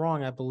if I'm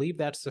wrong. I believe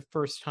that's the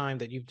first time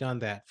that you've done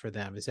that for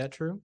them. Is that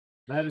true?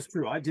 That is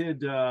true. I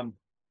did, I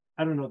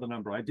don't know the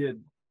number. I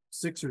did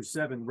 6 or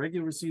 7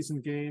 regular season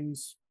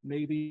games,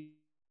 maybe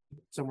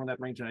somewhere in that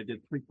range. And I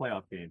did 3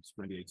 playoff games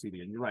for NBA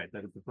TV. And you're right,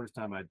 that is the first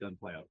time I'd done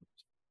playoff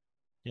games.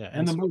 Yeah,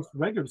 And the most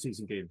regular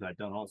season games I've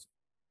done also.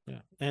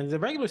 Yeah, and the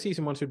regular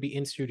season ones would be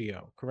in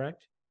studio,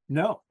 correct?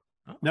 No,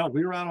 Oh. no,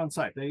 we were out on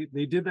site. They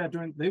did that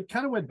they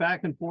kind of went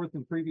back and forth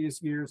in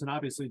previous years, and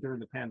obviously during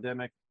the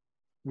pandemic,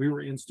 we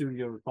were in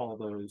studio to call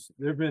those.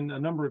 There have been a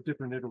number of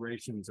different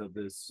iterations of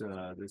this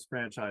this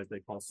franchise they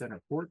call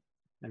Center Court,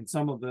 and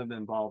some of them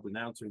involved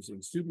announcers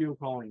in studio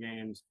calling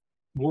games.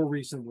 More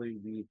recently,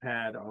 we've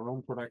had our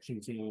own production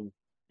team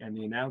and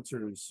the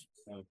announcers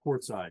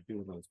courtside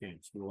doing those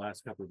games for the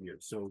last couple of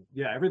years. So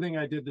yeah, everything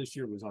I did this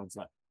year was on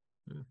site.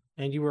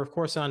 And you were, of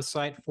course, on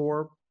site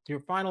for your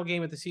final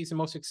game of the season,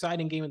 most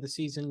exciting game of the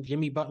season,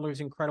 Jimmy Butler's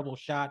incredible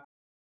shot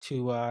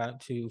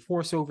to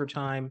force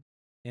overtime.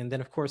 And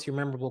then, of course, your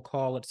memorable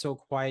call, "It's so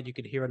quiet you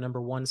could hear a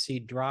number 1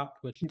 seed drop,"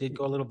 which did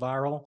go a little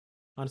viral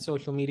on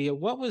social media.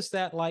 What was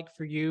that like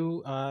for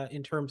you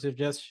in terms of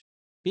just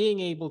being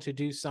able to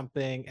do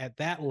something at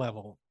that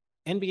level?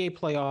 NBA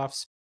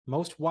playoffs,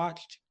 most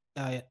watched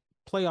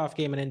playoff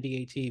game on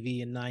NBA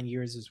TV in 9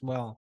 years as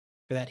well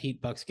for that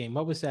Heat Bucks game.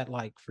 What was that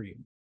like for you?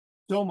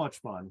 So much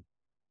fun.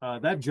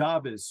 That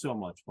job is so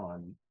much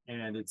fun,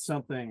 and it's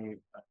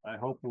something I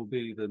hope will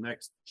be the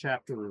next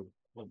chapter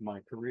of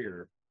my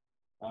career.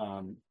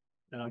 And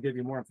I'll give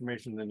you more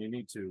information than you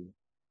need to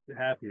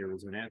have here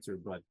as an answer.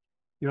 But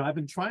I've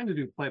been trying to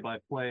do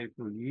play-by-play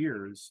for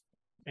years,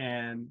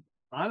 and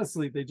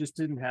honestly, they just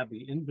didn't have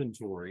the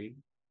inventory,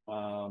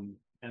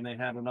 and they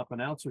had enough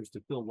announcers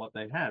to fill what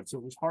they had. So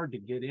it was hard to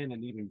get in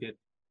and even get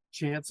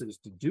chances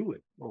to do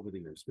it over the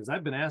years, because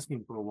I've been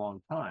asking for a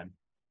long time.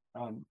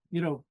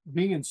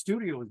 Being in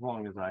studio as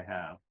long as I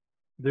have,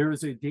 there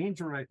is a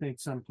danger, I think,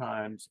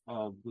 sometimes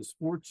of the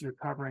sports you're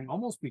covering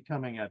almost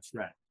becoming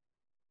abstract,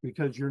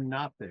 because you're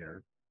not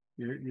there.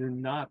 You're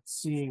not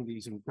seeing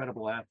these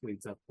incredible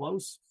athletes up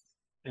close,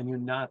 and you're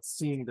not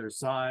seeing their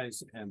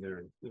size and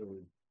their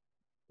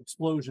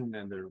explosion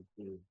and their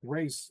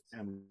grace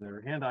and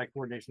their hand-eye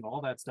coordination,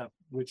 all that stuff,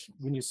 which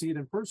when you see it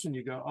in person,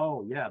 you go,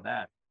 oh yeah,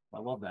 I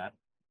love that.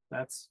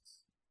 That's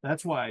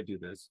why I do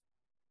this.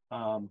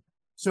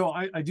 So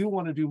I do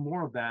want to do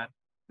more of that.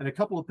 And a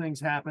couple of things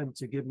happened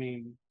to give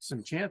me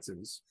some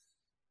chances.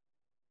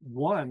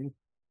 One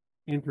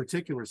in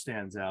particular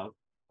stands out.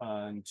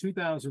 In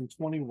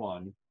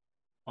 2021,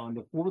 on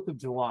the 4th of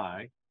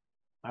July,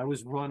 I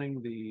was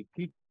running the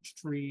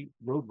Peachtree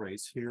Road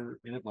Race here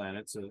in Atlanta.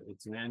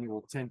 It's an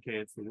annual 10K.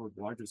 It's the world's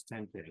largest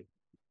 10K.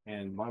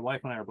 And my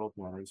wife and I are both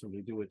runners, and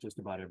we do it just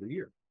about every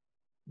year.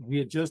 We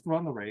had just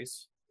run the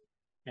race,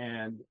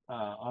 and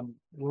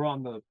we're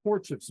on the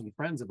porch of some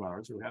friends of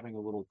ours who are having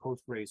a little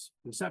post-race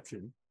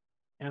reception.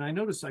 And I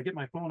noticed, I get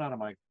my phone out of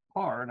my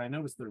car, and I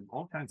noticed there are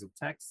all kinds of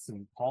texts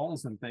and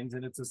calls and things,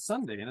 and it's a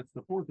Sunday, and it's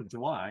the 4th of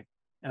July.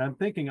 And I'm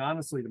thinking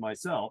honestly to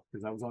myself,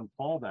 because I was on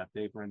call that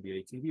day for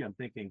NBA TV, I'm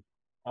thinking,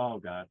 oh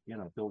God,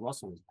 Bill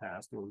Russell has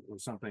passed or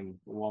something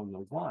along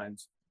those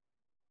lines.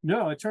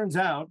 No, it turns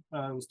out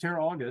it was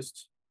Tara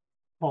August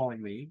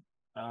calling me,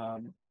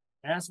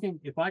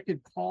 asking if I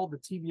could call the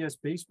TBS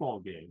baseball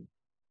game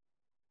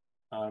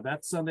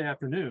that Sunday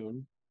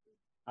afternoon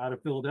out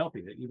of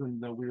Philadelphia, even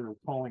though we were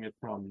calling it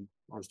from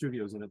our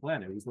studios in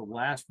Atlanta. It was the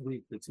last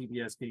week the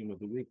TBS game of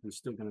the week was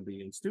still going to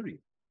be in studio.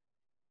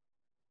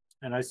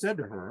 And I said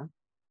to her,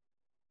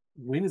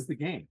 when is the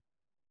game?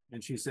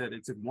 And she said,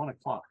 it's at 1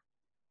 o'clock.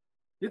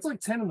 It's like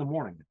 10 in the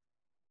morning.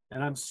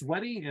 And I'm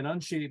sweaty and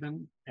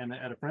unshaven and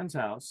at a friend's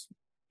house.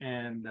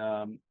 And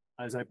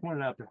as I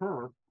pointed out to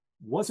her,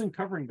 wasn't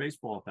covering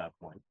baseball at that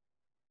point.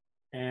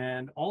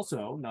 And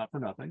also, not for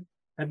nothing,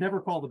 had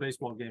never called a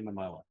baseball game in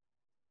my life.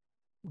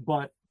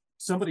 But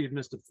somebody had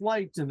missed a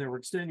flight and there were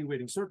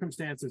extenuating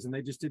circumstances and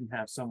they just didn't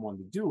have someone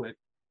to do it.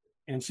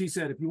 And she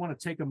said, if you want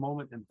to take a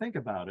moment and think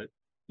about it,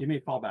 give me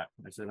a call back.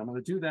 I said, I'm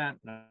going to do that.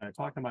 And I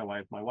talked to my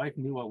wife. My wife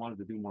knew I wanted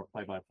to do more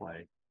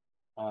play-by-play.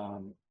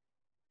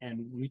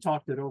 And we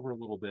talked it over a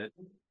little bit.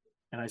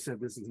 And I said,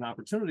 this is an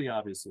opportunity,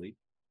 obviously,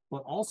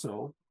 but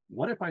also,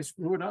 what if I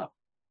screw it up?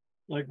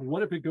 Like,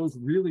 what if it goes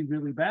really,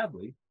 really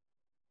badly?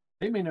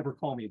 They may never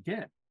call me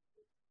again.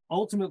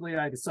 Ultimately,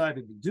 I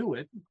decided to do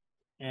it.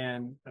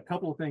 And a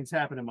couple of things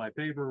happened in my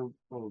favor.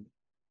 Well,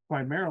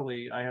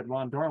 primarily, I had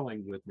Ron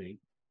Darling with me.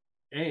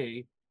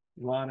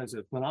 Ron is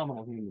a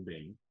phenomenal human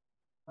being.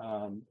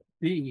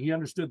 B, he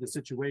understood the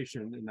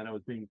situation and that I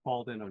was being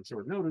called in on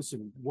short notice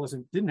and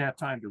didn't have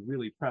time to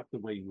really prep the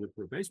way you would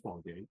for a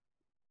baseball game.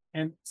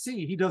 And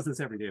C, he does this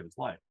every day of his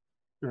life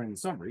during the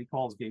summer. He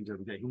calls games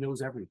every day. He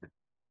knows everything.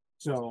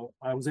 So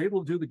I was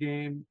able to do the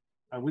game.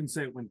 I wouldn't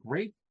say it went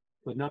great,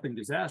 but nothing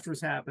disastrous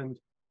happened.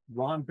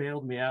 Ron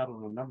bailed me out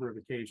on a number of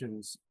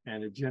occasions,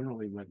 and it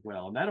generally went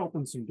well. And that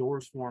opened some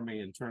doors for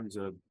me in terms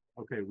of,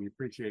 okay, we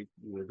appreciate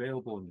you were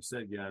available and you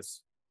said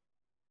yes.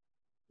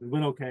 It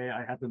went okay.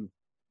 I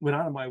went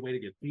out of my way to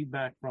get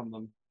feedback from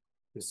them,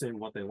 to say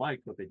what they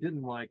liked, what they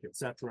didn't like,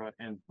 etc.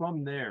 And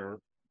from there,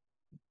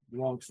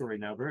 long story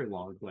now, very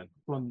long, but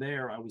from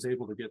there, I was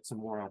able to get some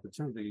more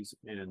opportunities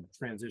and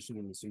transition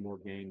into some more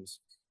games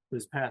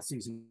this past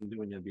season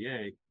doing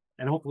NBA,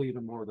 and hopefully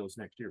even more of those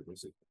next year. We'll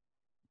see.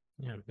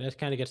 Yeah, that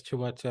kind of gets to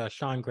what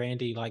Sean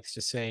Grandy likes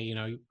to say.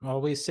 You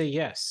always say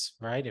yes,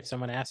 right? If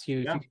someone asks you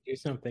if Yeah, you can do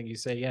something, you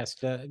say yes.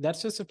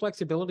 That's just a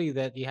flexibility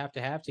that you have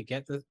to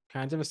get the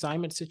kinds of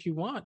assignments that you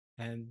want,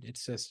 and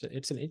it's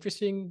an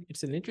interesting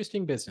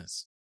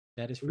business.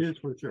 That is it for is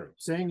sure. for sure.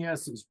 Saying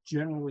yes is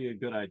generally a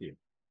good idea.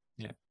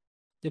 Yeah,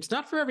 it's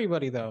not for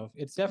everybody though.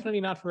 It's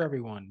definitely not for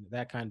everyone.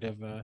 That kind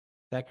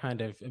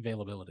of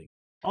availability.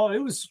 Oh, it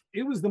was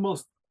the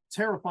most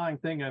terrifying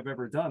thing I've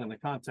ever done in the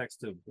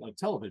context of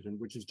television,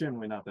 which is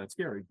generally not that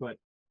scary, but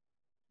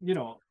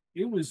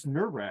it was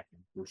nerve-wracking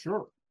for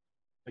sure.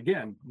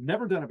 Again,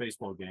 never done a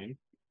baseball game,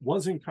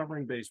 wasn't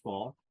covering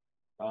baseball,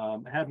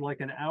 had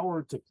like an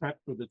hour to prep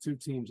for the two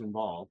teams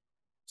involved.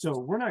 So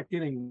we're not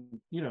getting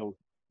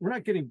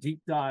deep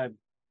dive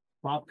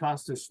Bob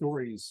Costas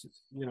stories,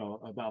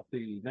 about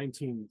the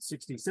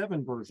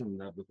 1967 version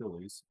of the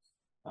Phillies,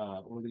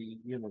 or the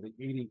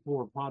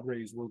 '84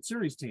 Padres World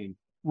Series team.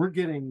 We're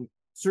getting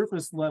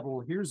surface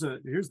level. Here's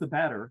the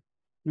batter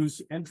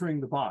who's entering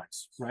the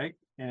box, right?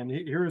 And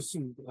here's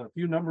a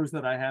few numbers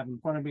that I have in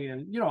front of me.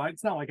 And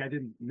it's not like I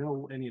didn't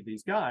know any of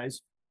these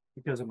guys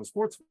because I'm a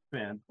sports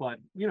fan, but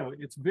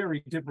it's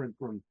very different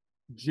from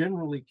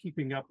generally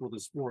keeping up with the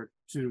sport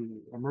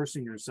to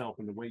immersing yourself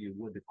in the way you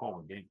would to call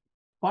a game.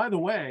 By the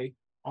way,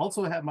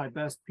 also had my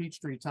best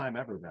Peachtree time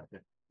ever that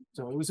day.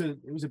 So it was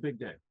a big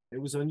day.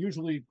 It was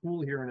unusually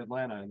cool here in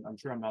Atlanta, and I'm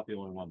sure I'm not the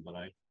only one, but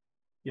I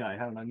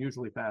had an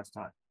unusually fast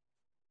time.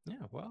 Yeah,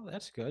 well,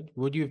 that's good.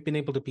 Would you have been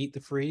able to beat the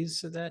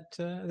freeze at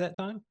that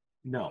time?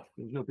 No,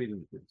 there's no beating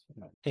the freeze.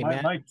 No. Hey, My,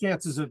 Matt. my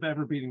chances of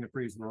ever beating the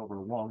freeze were over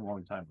a long,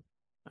 long time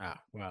ago.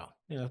 Well,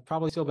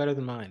 probably still better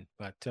than mine.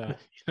 But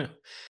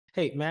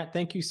hey, Matt,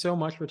 thank you so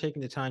much for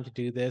taking the time to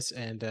do this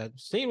and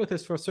staying with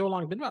us for so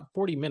long. It's been about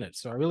 40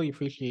 minutes, so I really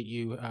appreciate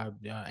you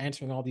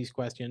answering all these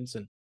questions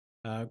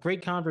and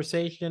great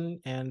conversation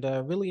and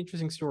really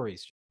interesting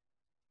stories.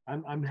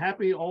 I'm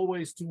happy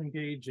always to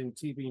engage in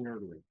TV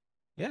nerdery.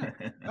 Yeah.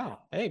 Oh,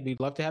 hey, we'd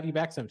love to have you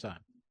back sometime.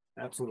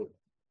 Absolutely.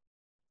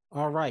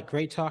 All right.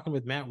 Great talking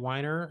with Matt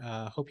Weiner.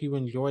 Hope you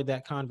enjoyed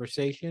that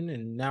conversation.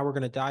 And now we're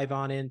going to dive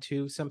on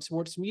into some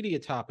sports media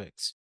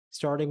topics,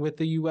 starting with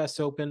the U.S.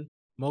 Open,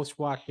 most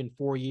watched in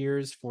 4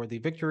 years for the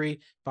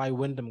victory by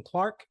Wyndham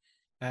Clark.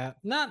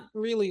 Not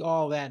really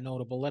all that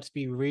notable. Let's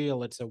be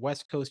real. It's a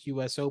West Coast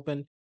U.S.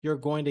 Open. You're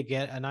going to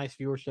get a nice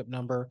viewership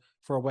number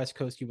for a West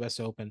Coast U.S.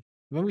 Open.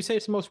 When we say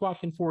it's the most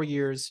watched in 4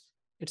 years,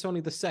 it's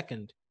only the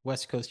second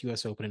West Coast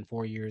U.S. Open in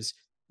 4 years.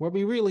 What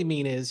we really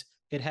mean is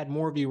it had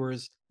more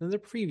viewers than the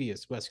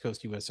previous West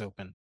Coast U.S.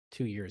 Open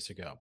 2 years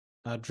ago.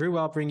 Drew,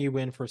 I'll bring you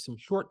in for some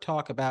short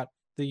talk about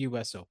the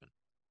U.S. Open.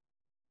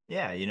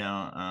 Yeah,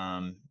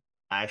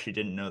 I actually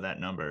didn't know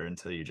that number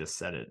until you just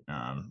said it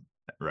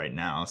right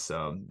now.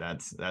 So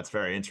that's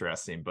very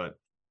interesting. But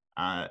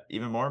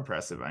even more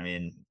impressive, I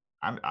mean,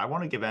 I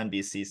want to give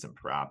NBC some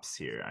props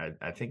here.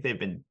 I think they've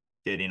been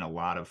getting a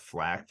lot of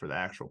flack for the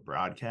actual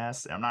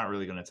broadcast. I'm not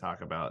really going to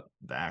talk about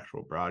the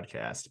actual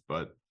broadcast,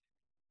 but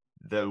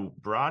the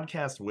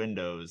broadcast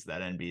windows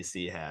that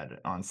NBC had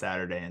on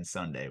Saturday and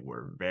Sunday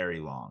were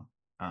very long.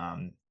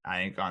 I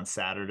think on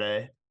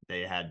Saturday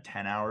they had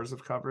 10 hours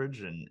of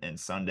coverage, and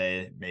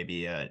Sunday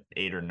maybe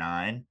 8 or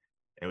 9,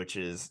 which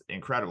is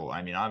incredible.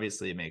 I mean,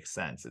 obviously it makes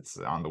sense. It's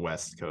on the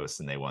West Coast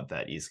and they want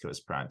that East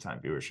Coast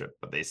primetime viewership,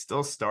 but they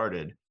still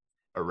started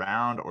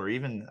around or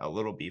even a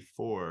little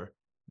before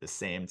the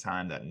same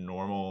time that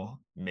normal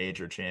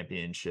major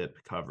championship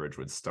coverage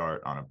would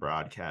start on a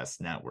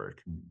broadcast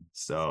network.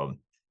 So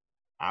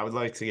I would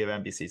like to give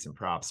NBC some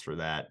props for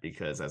that,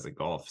 because as a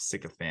golf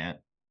sycophant,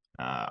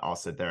 I'll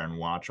sit there and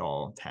watch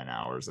all 10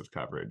 hours of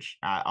coverage.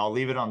 I'll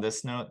leave it on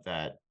this note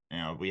that,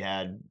 we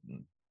had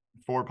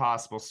 4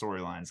 possible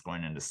storylines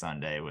going into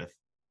Sunday with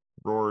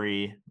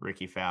Rory,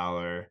 Ricky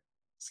Fowler,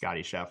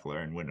 Scotty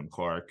Scheffler, and Wyndham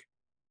Clark.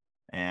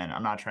 And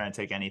I'm not trying to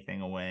take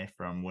anything away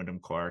from Wyndham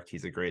Clark.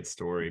 He's a great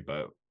story,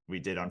 but we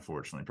did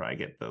unfortunately probably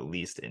get the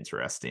least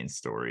interesting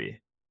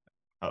story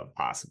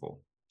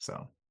possible.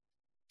 So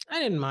I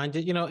didn't mind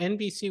it.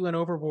 NBC went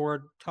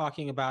overboard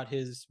talking about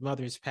his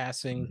mother's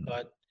passing,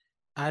 but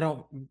I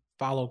don't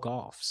follow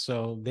golf.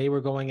 So they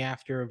were going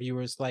after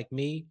viewers like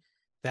me.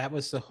 That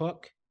was the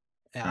hook.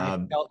 I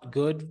felt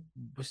good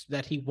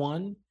that he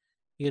won.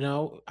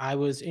 I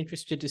was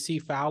interested to see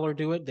Fowler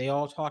do it. They've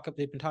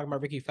been talking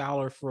about Ricky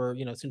Fowler for,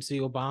 since the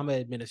Obama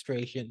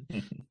administration.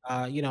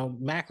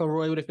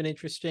 McIlroy would have been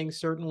interesting.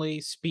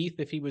 Certainly Spieth,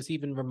 if he was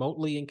even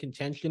remotely in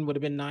contention, would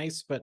have been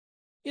nice. But,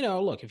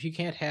 look, if you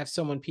can't have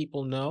someone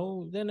people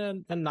know, then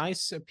a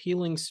nice,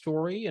 appealing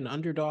story, an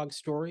underdog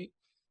story.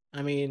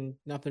 I mean,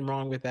 nothing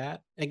wrong with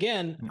that.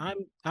 Again,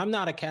 I'm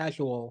not a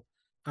casual.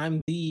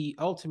 I'm the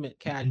ultimate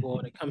casual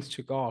when it comes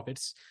to golf.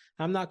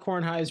 I'm not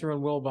Kornheiser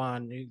and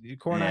Wilbon.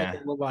 Kornheiser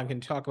and Wilbon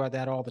can talk about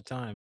that all the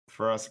time.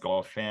 For us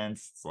golf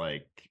fans, it's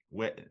like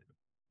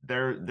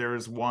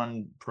there's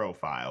one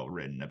profile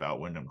written about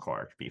Wyndham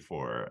Clark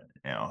before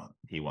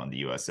he won the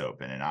U.S.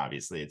 Open, and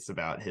obviously it's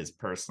about his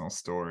personal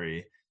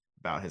story,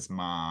 about his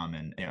mom,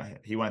 and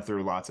he went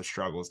through lots of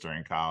struggles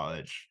during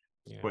college.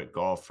 Quit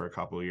golf for a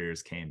couple of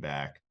years, came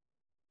back.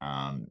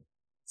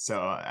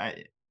 So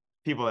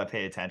people that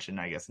pay attention,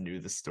 I guess, knew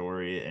the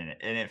story, and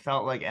it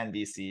felt like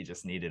NBC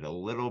just needed a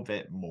little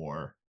bit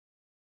more.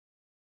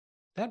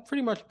 That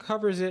pretty much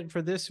covers it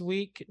for this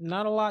week.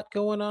 Not a lot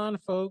going on,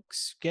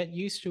 folks. Get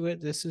used to it.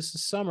 This is the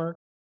summer.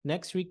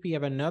 Next week, we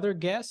have another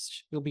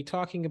guest. We'll be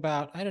talking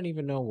about, I don't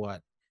even know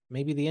what,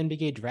 maybe the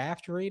NBA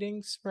draft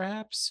ratings,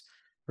 perhaps?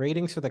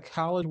 Ratings for the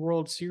College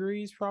World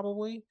Series,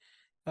 probably.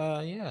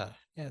 Yeah.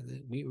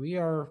 We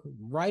are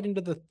right into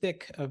the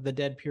thick of the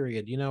dead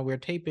period. We're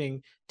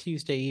taping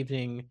Tuesday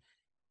evening.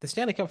 The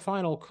Stanley Cup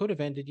final could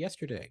have ended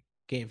yesterday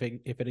if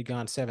it had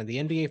gone 7. The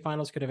NBA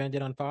finals could have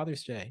ended on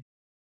Father's Day.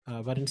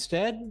 But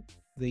instead,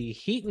 the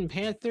Heat and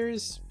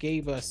Panthers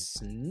gave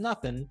us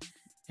nothing,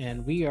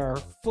 and we are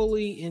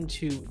fully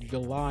into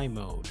July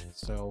mode.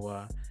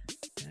 So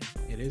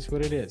it is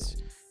what it is.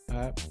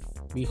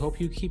 We hope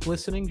you keep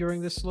listening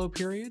during this slow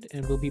period,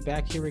 and we'll be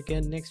back here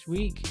again next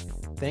week.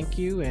 Thank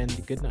you,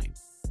 and good night.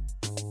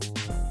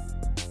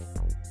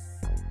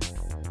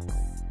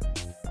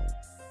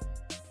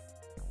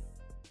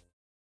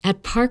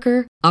 At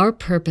Parker, our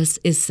purpose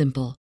is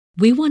simple.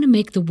 We want to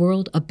make the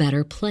world a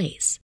better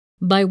place.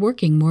 By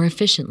working more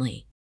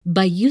efficiently,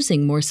 by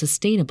using more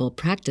sustainable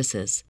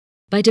practices,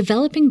 by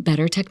developing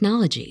better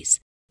technologies,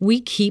 we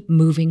keep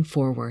moving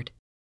forward.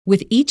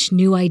 With each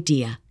new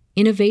idea,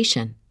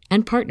 innovation,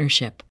 and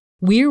partnership,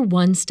 we're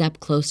one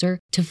step closer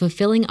to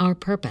fulfilling our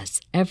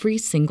purpose every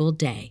single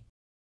day.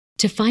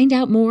 To find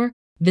out more,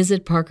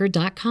 visit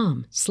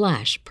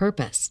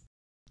parker.com/purpose.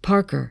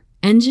 Parker,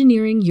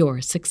 engineering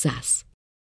your success.